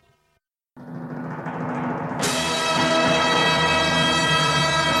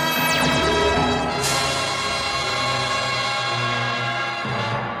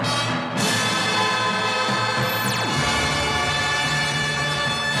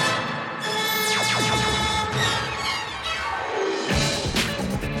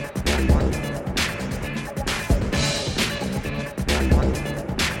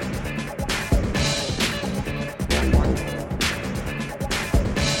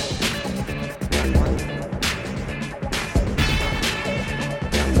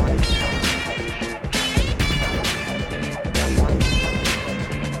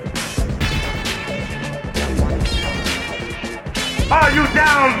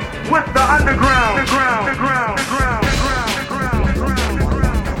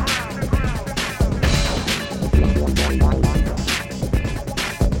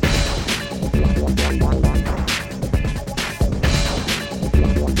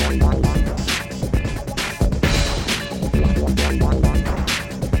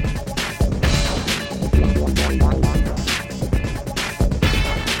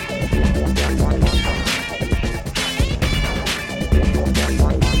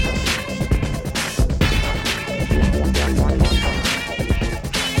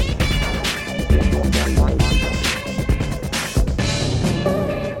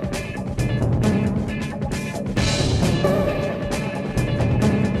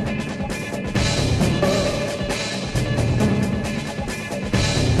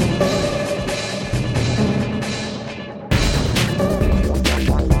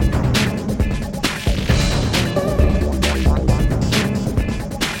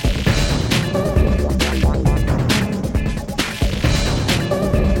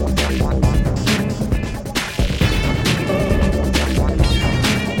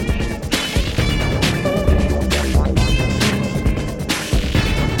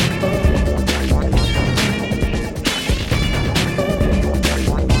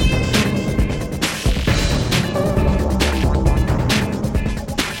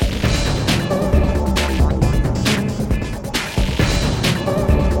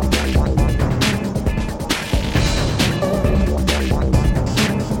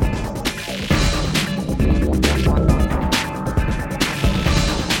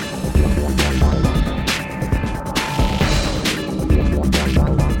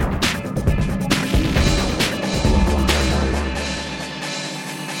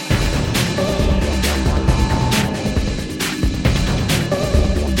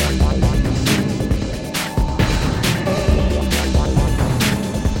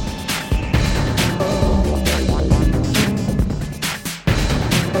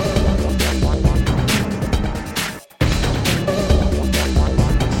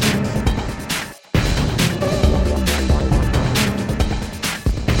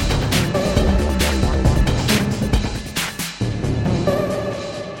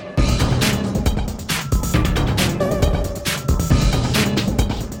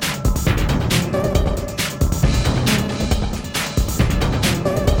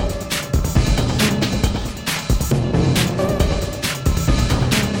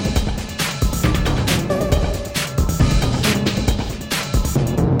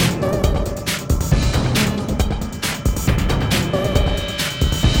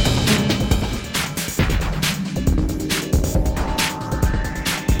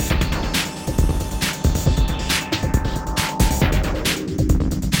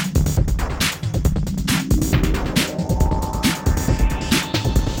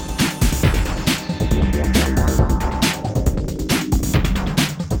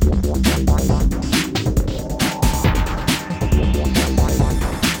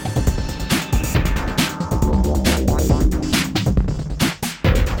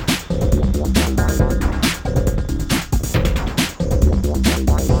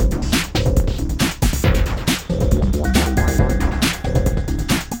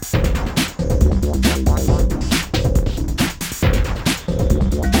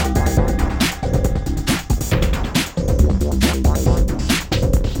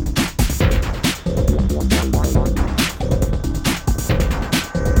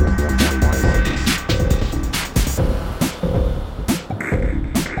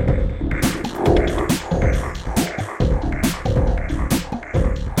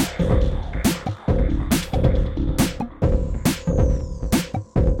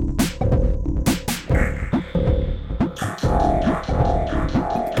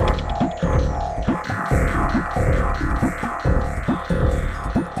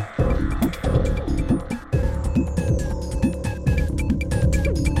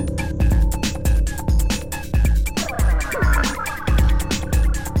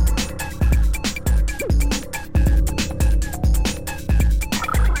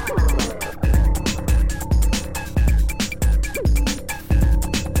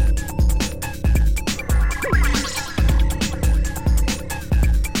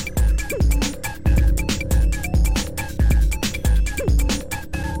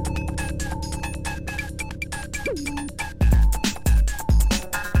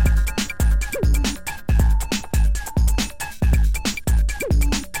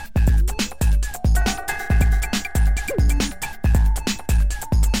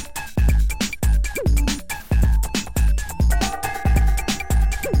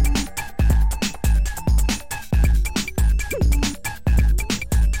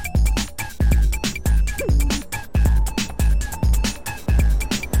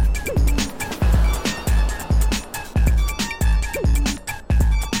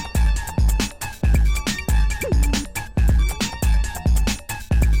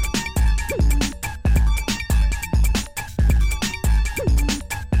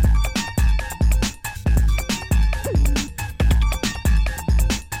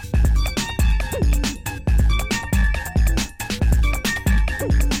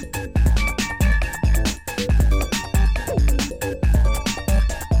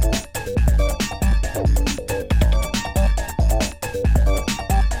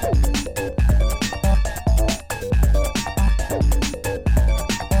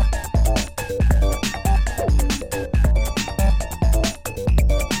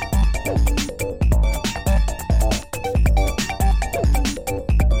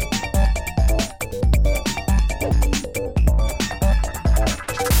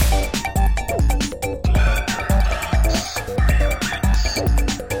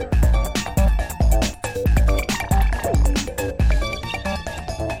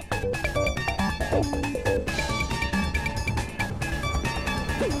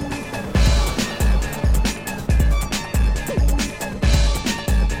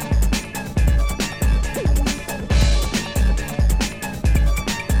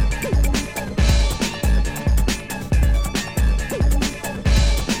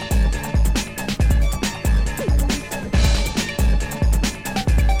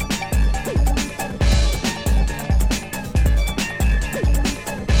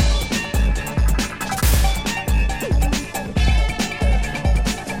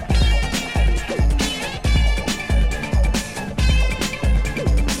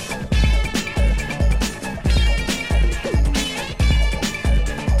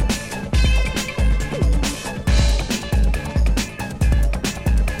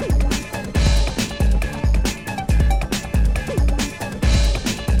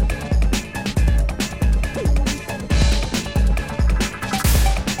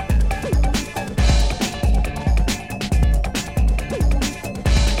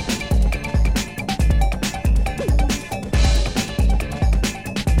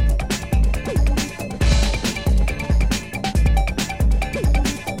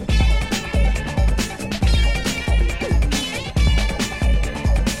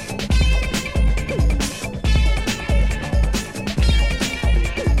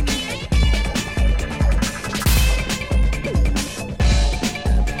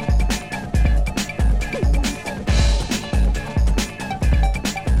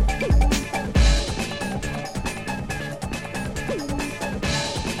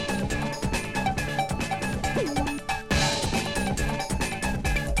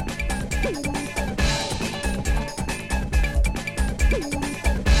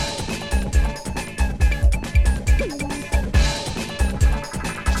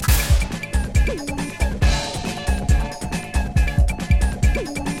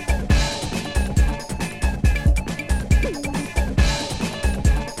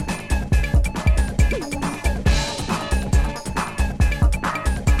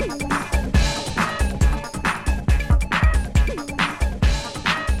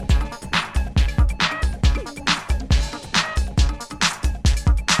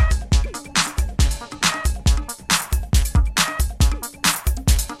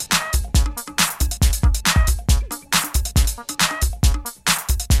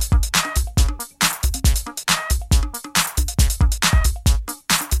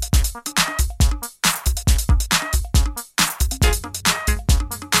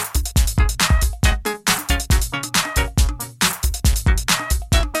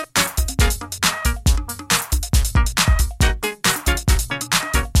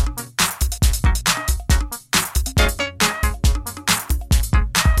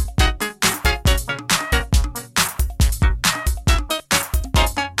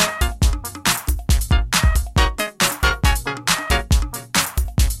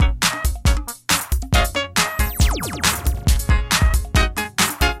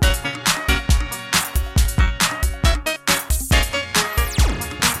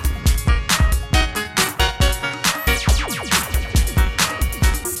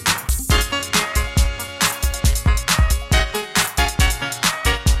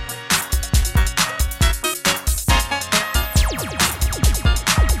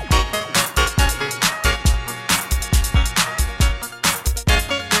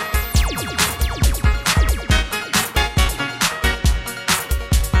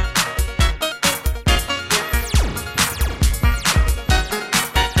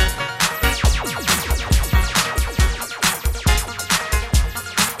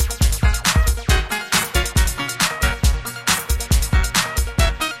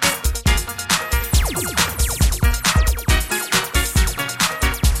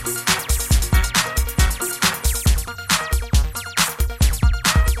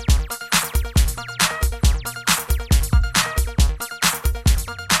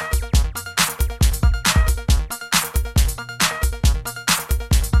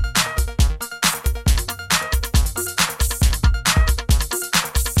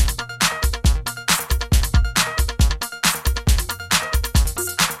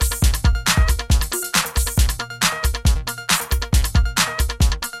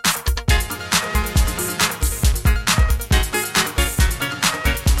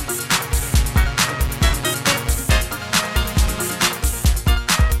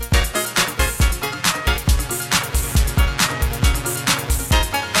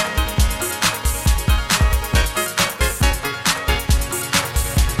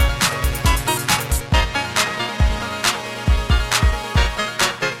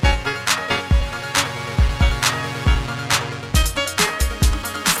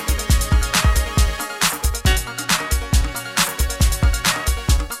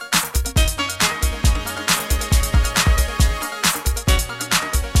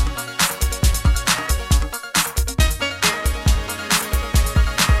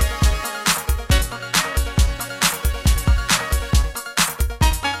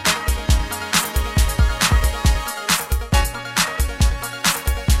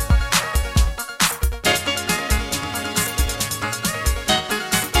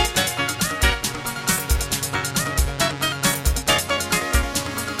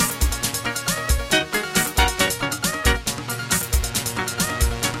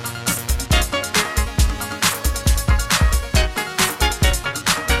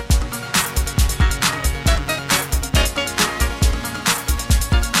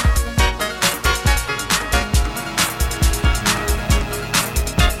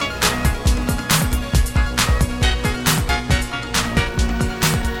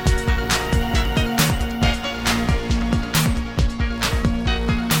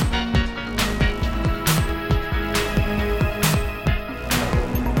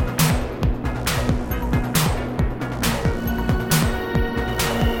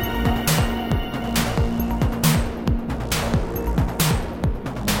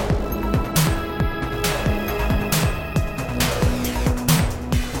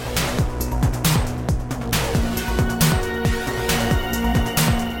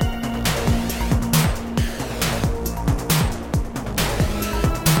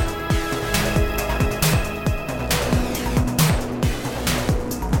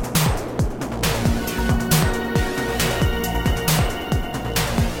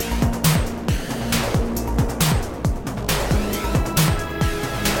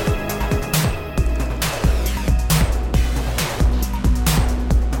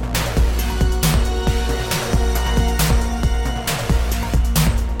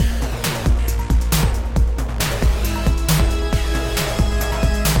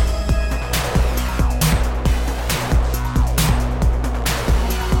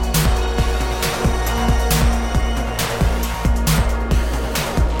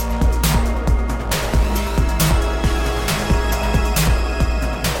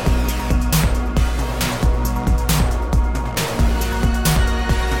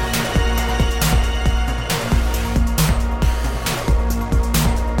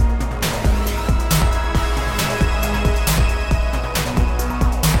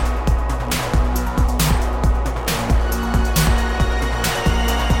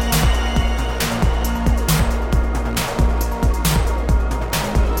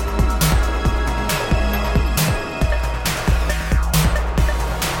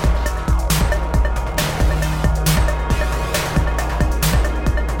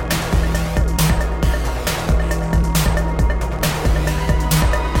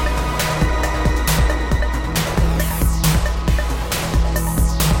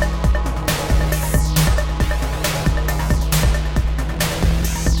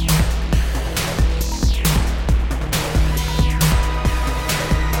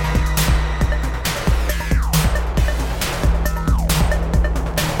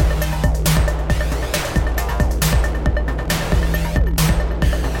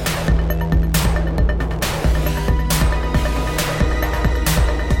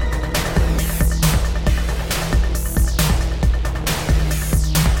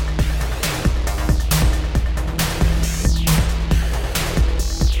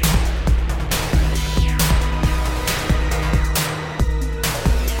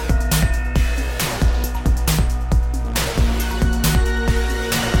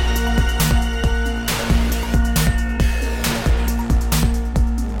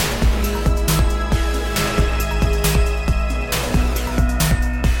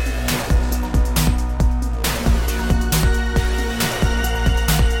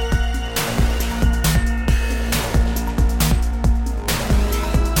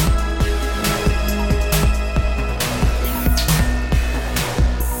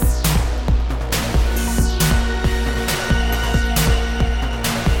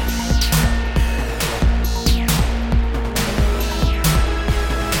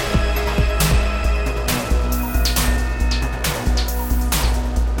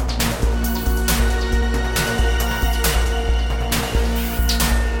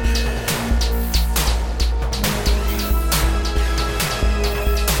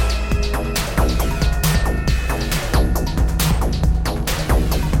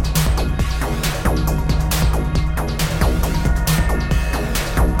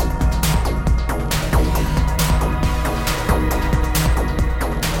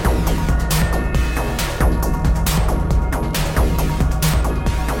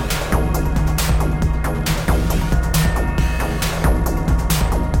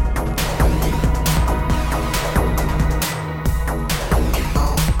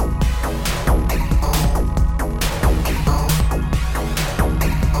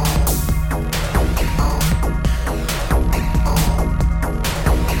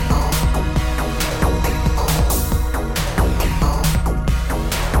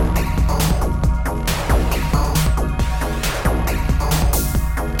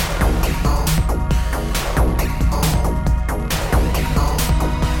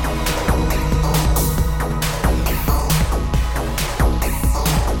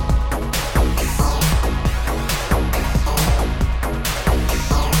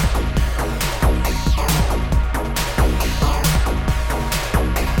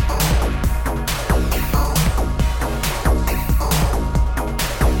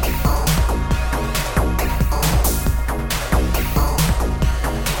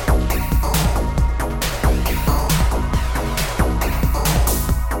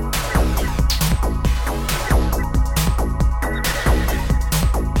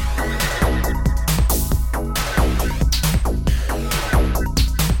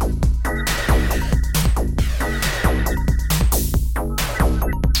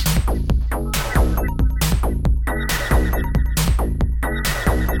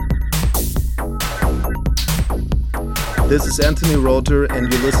 This is Anthony Roter and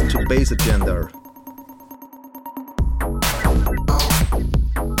you listen to Bass Agenda.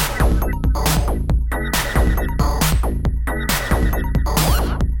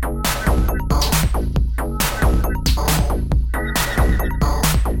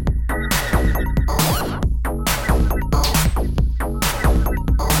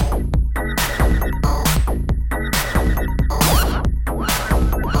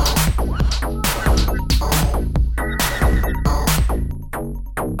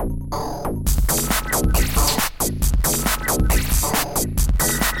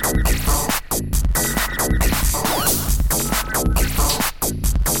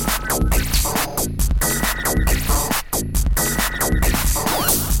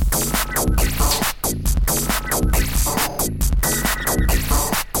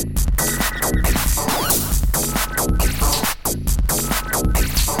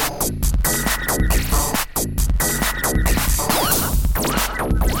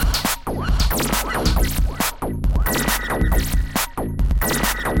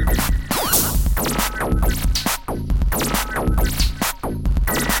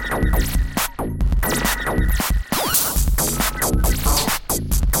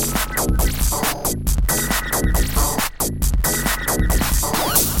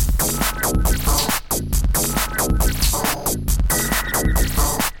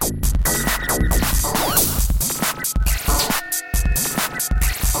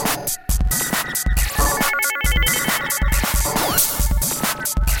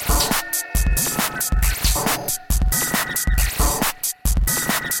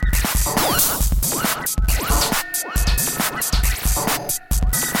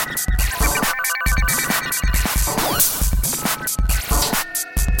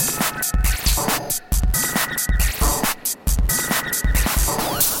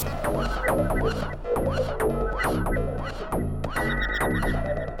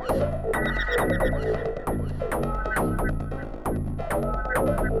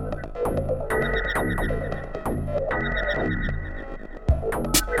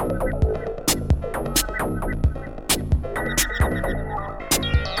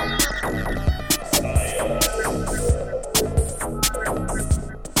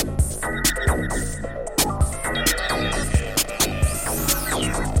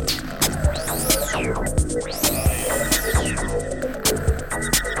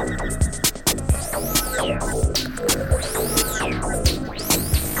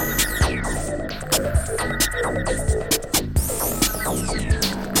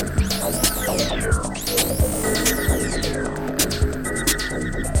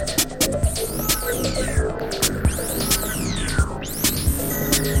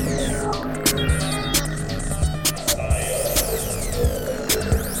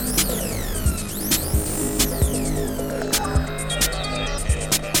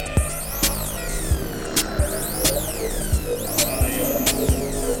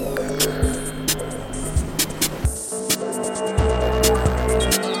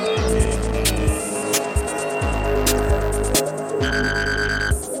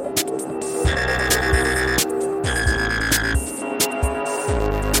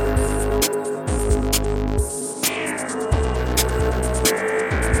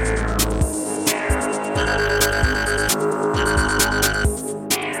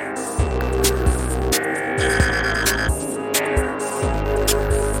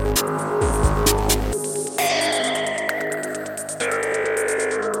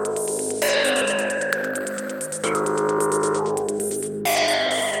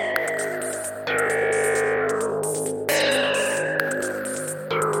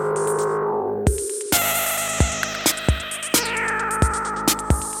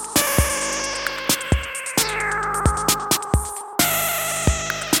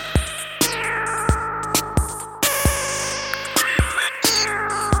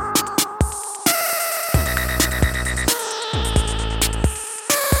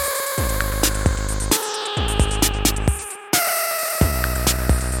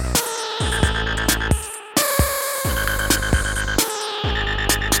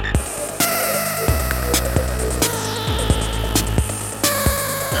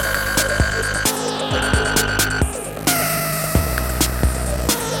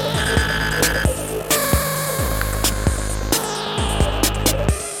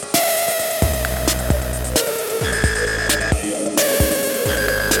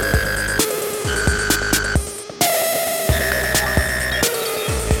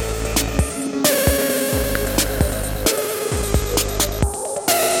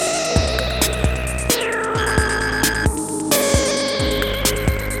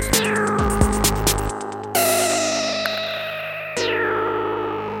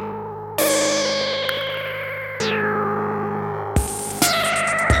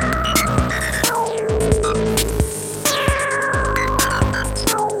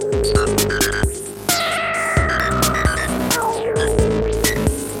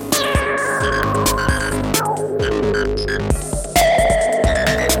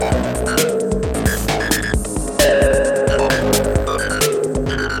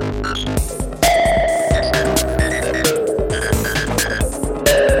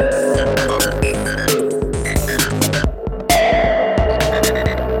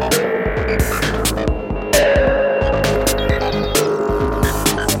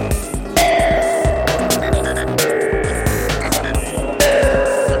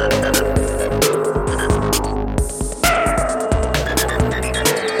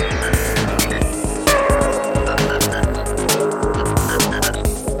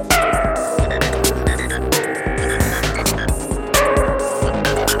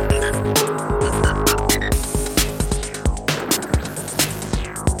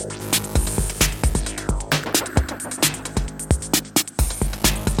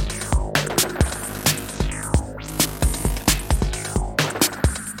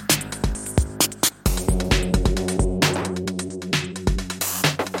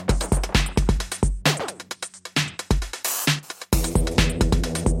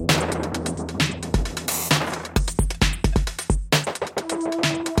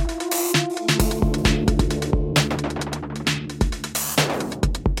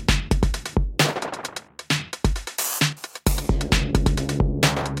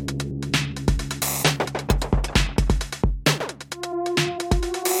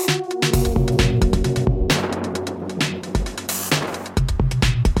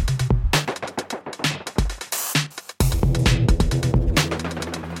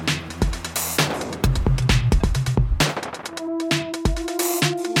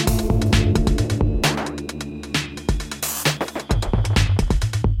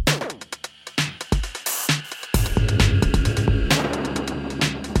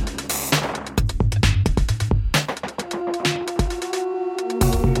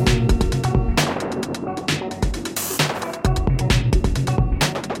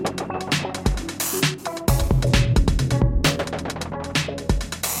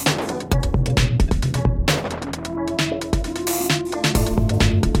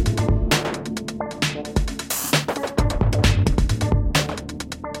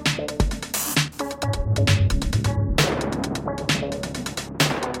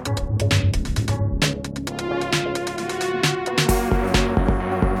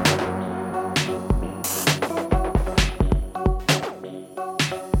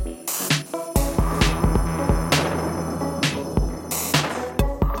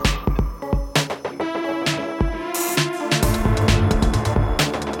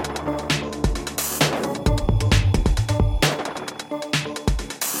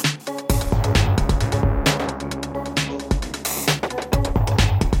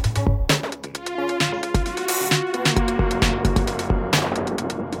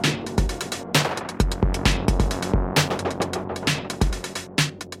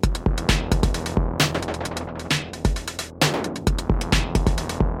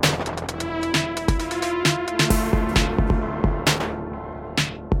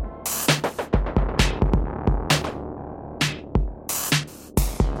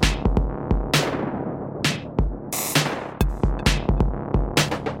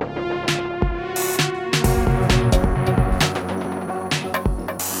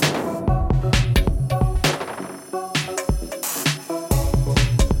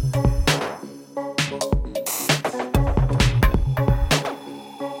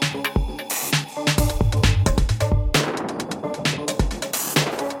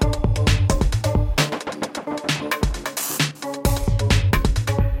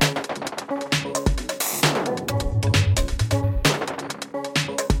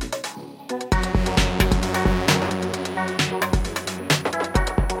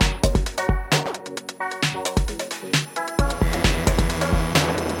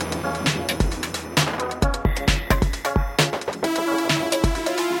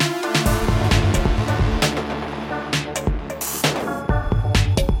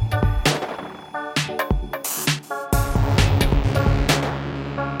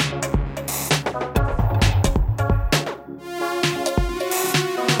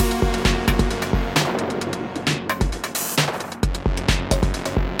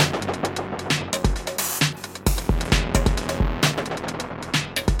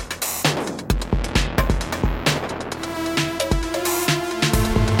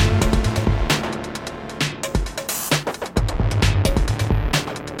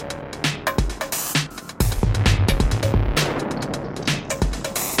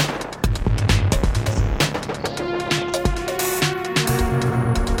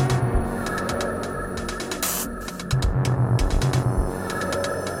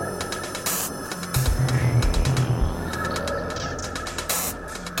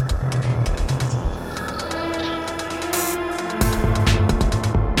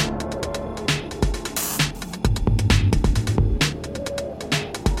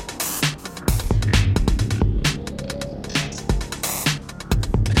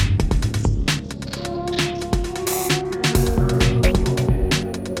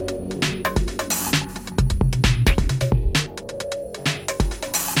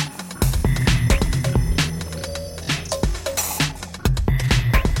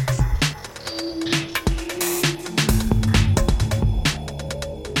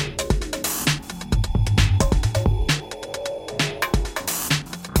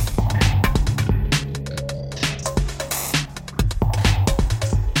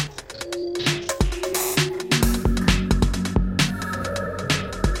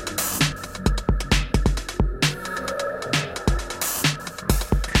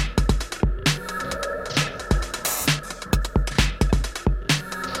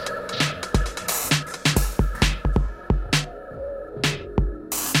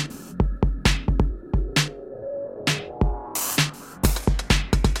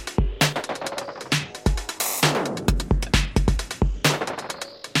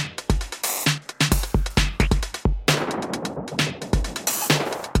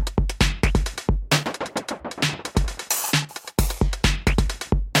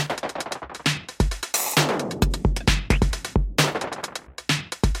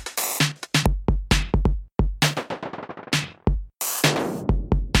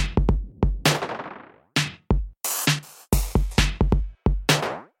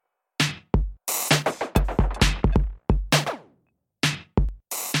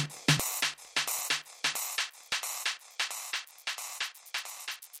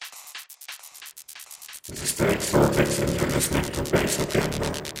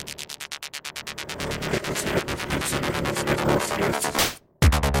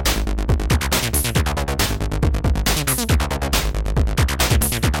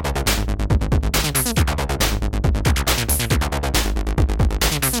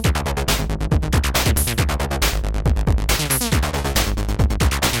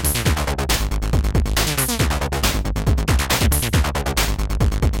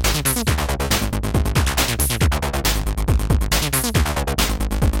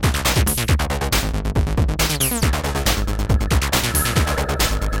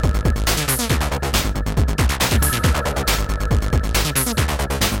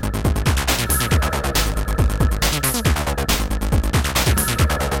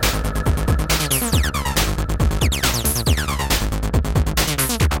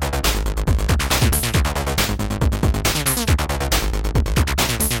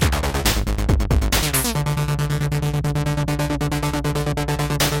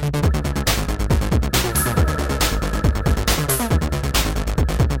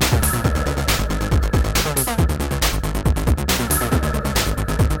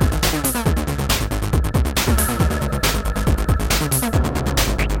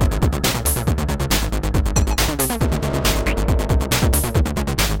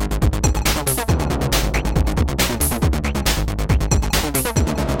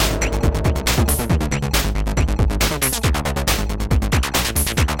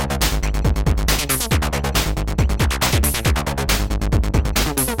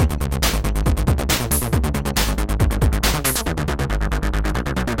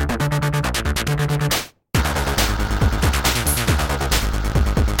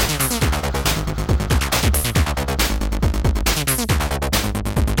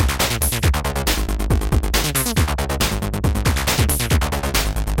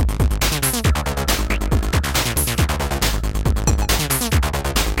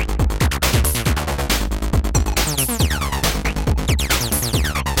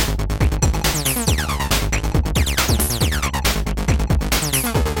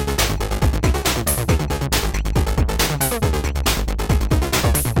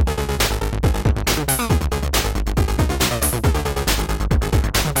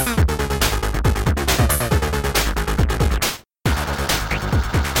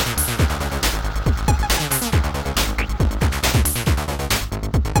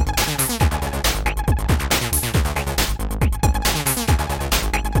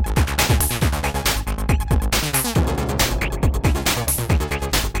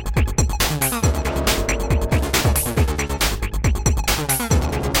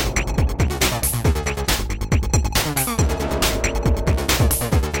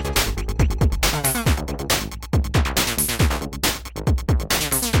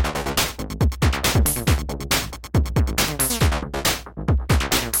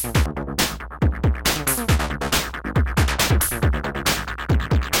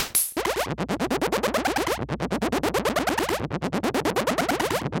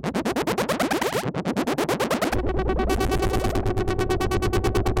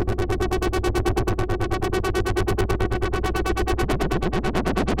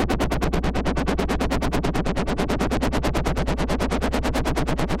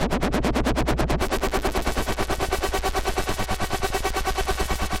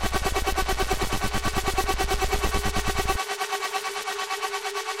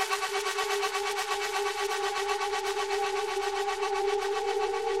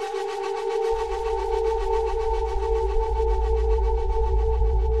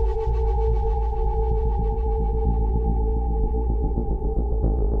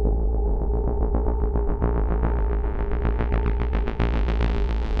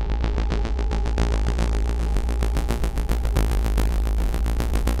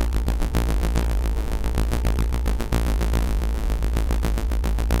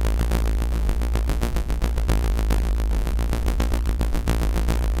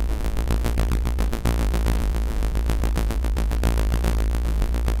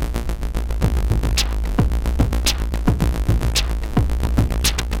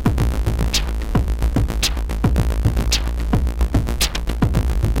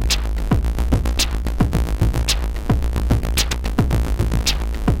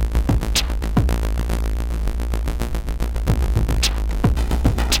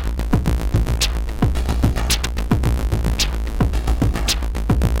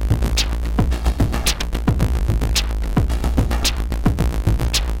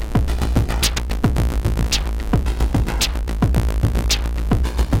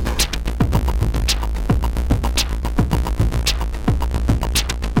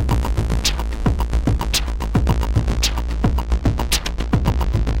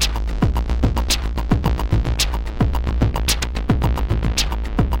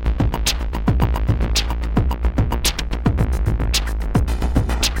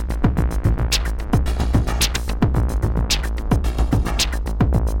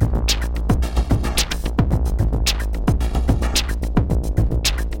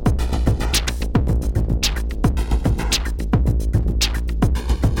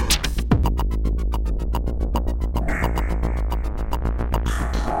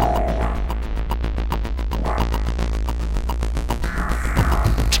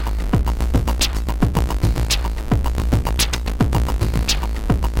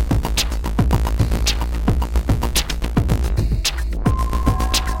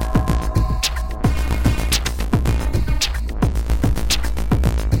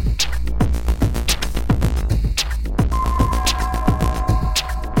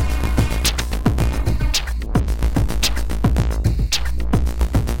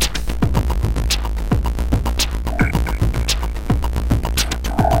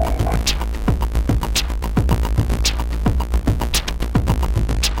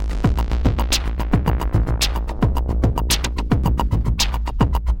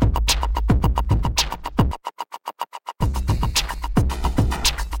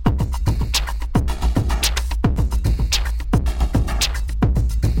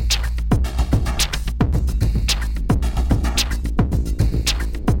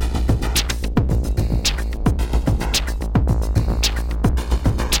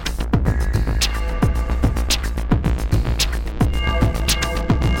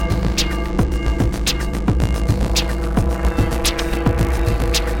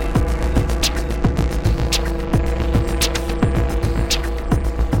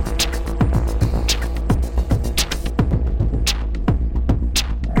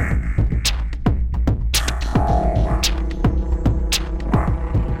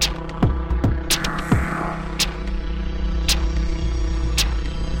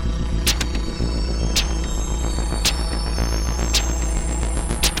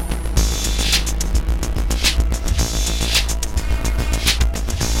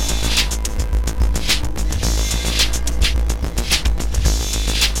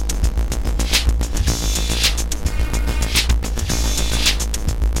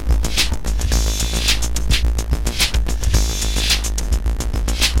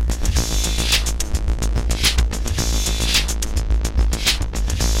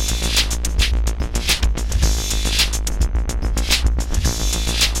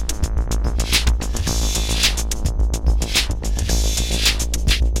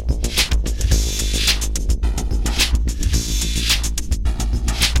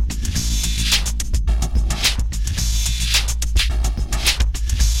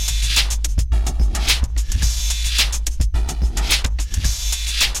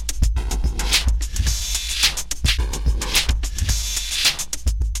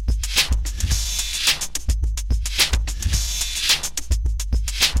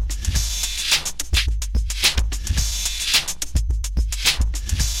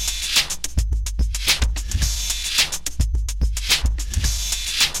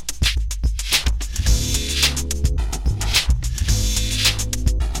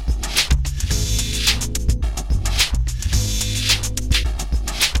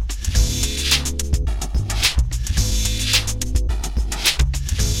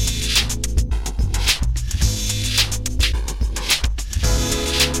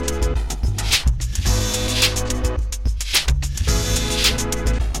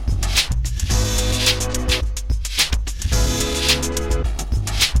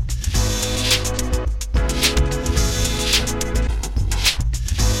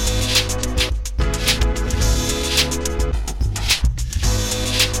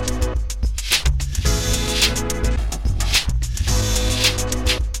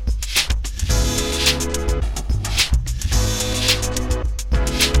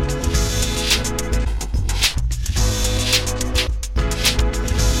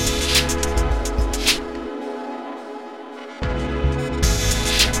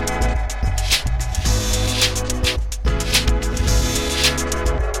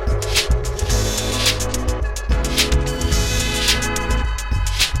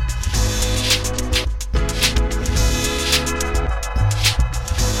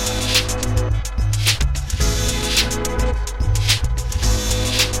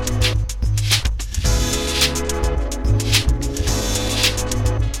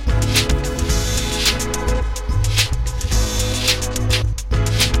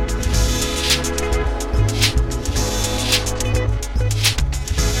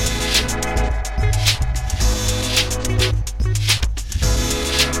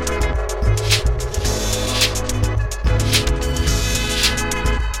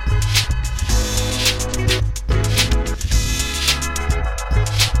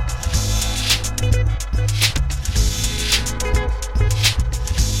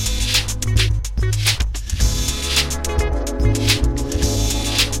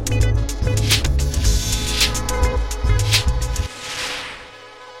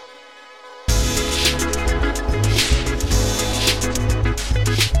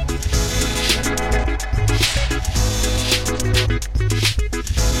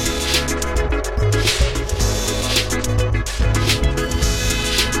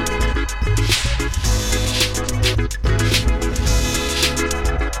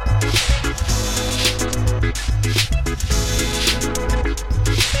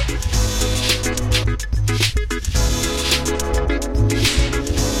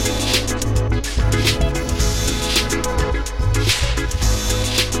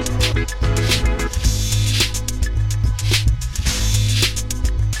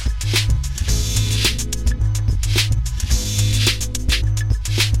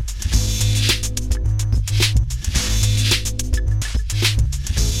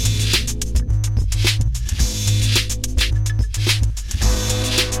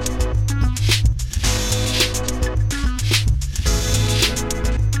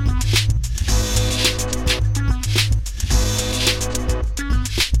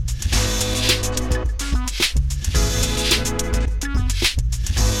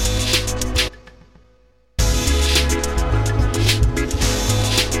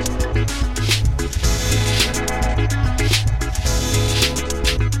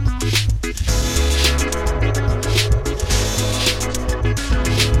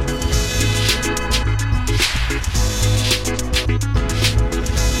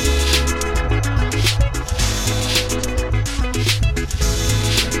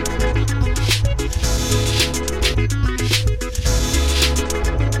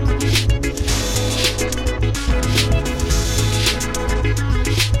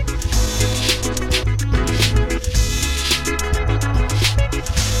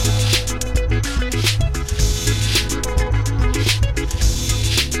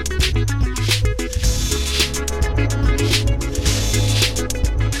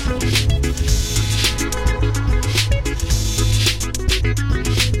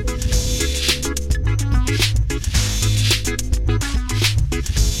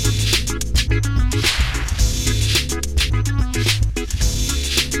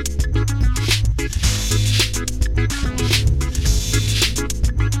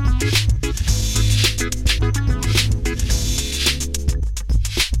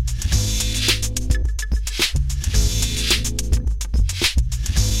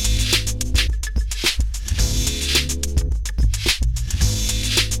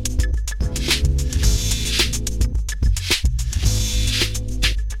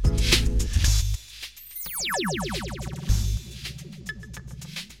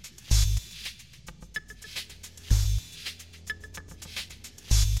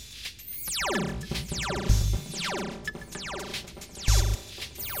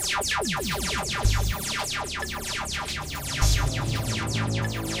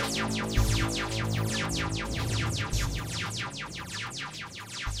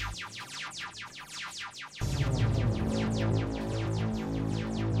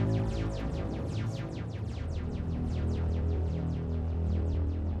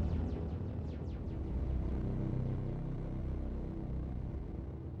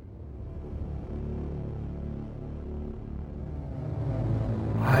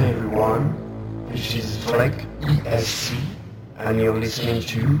 Hi everyone, this is Frank ESC and you're listening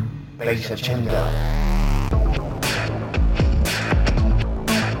to Bass Agenda.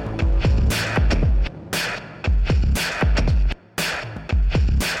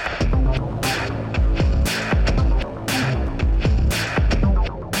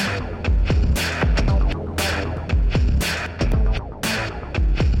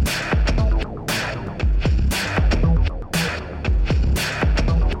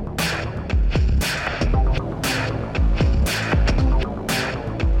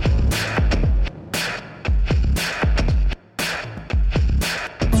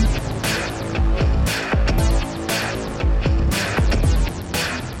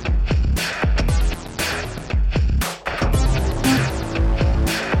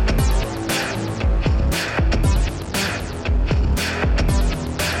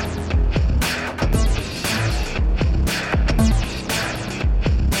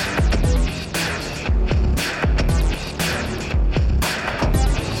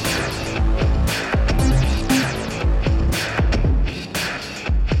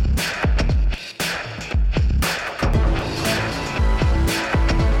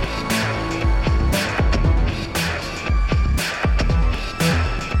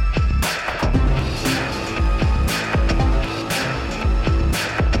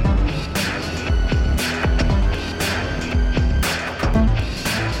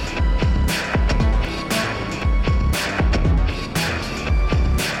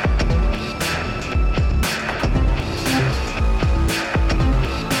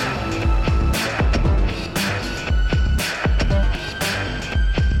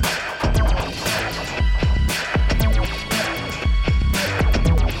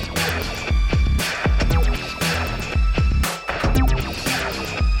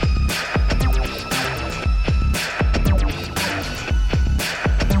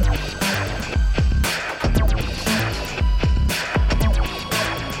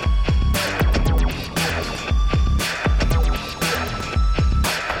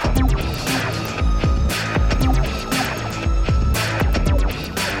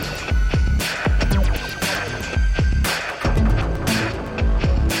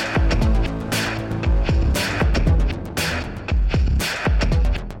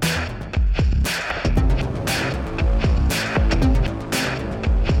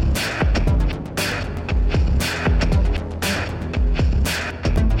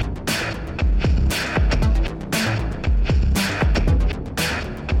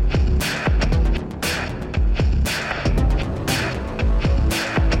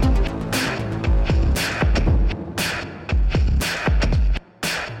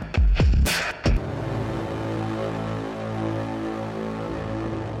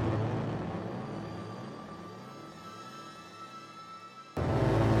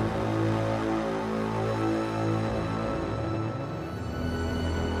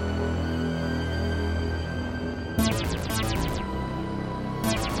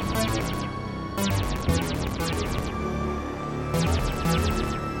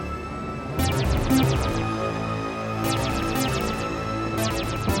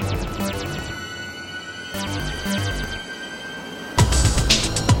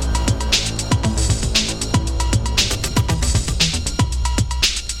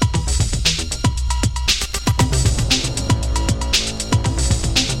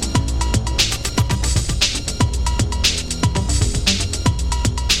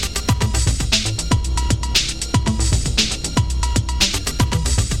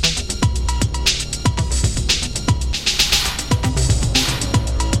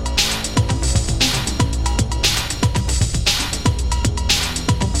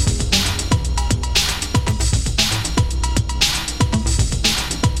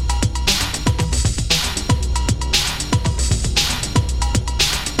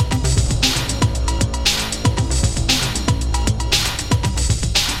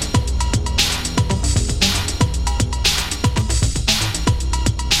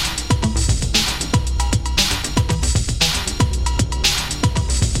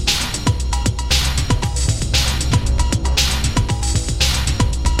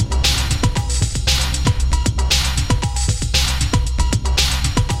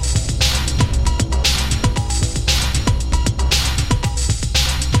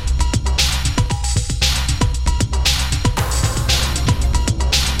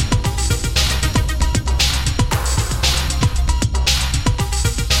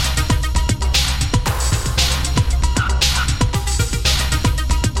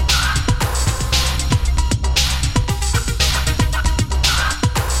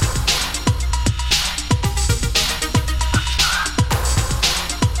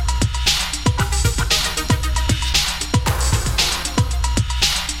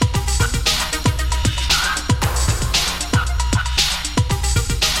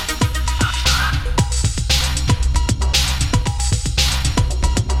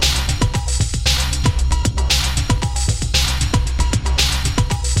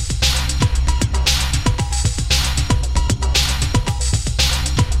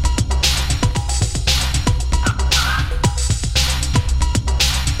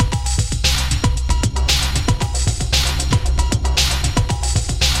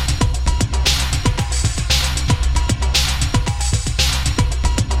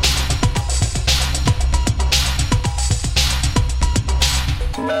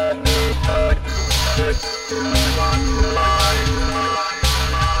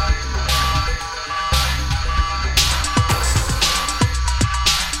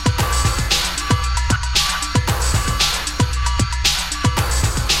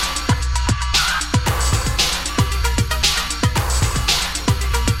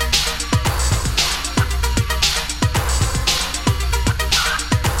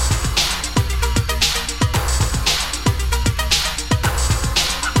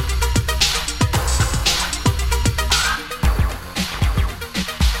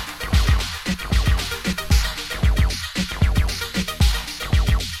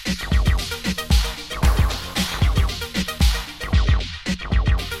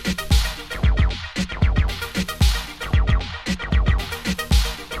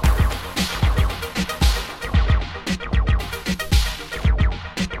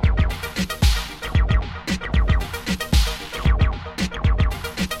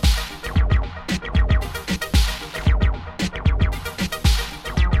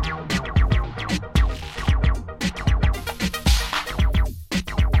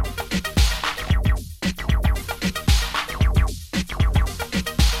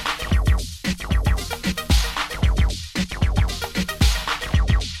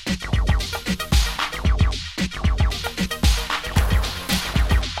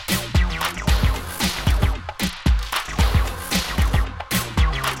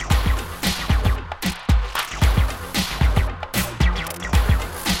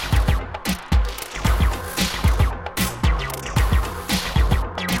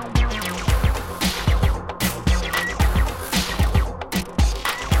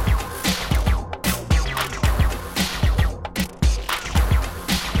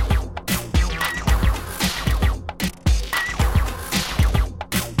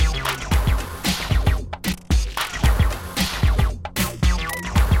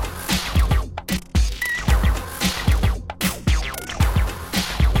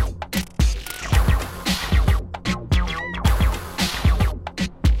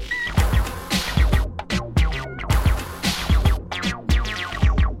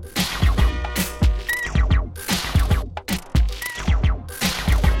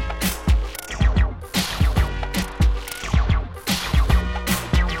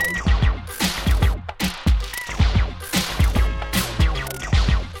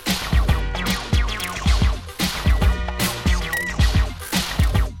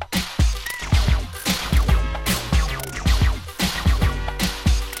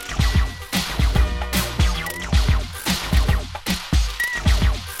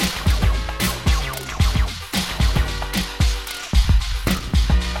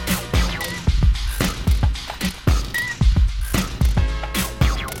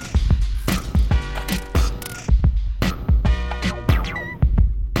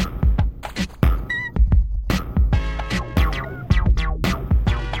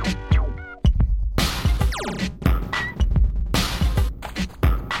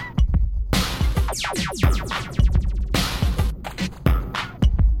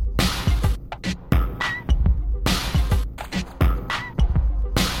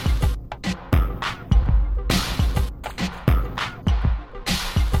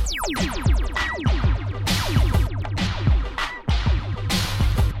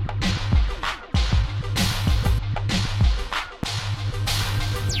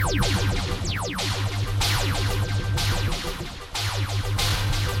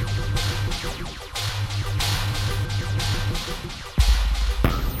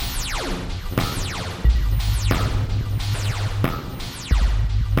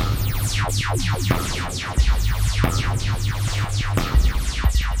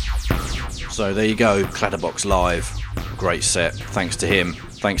 So there you go, Clatterbox Live. Great set. Thanks to him.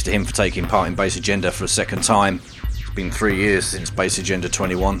 Thanks to him for taking part in Bass Agenda for a second time. It's been 3 years since Bass Agenda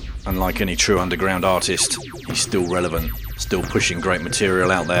 21, and like any true underground artist, he's still relevant, still pushing great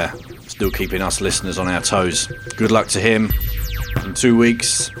material out there, still keeping us listeners on our toes. Good luck to him. In 2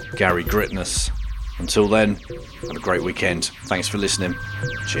 weeks, Gary Gritness. Until then, have a great weekend. Thanks for listening.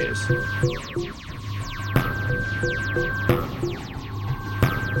 Cheers.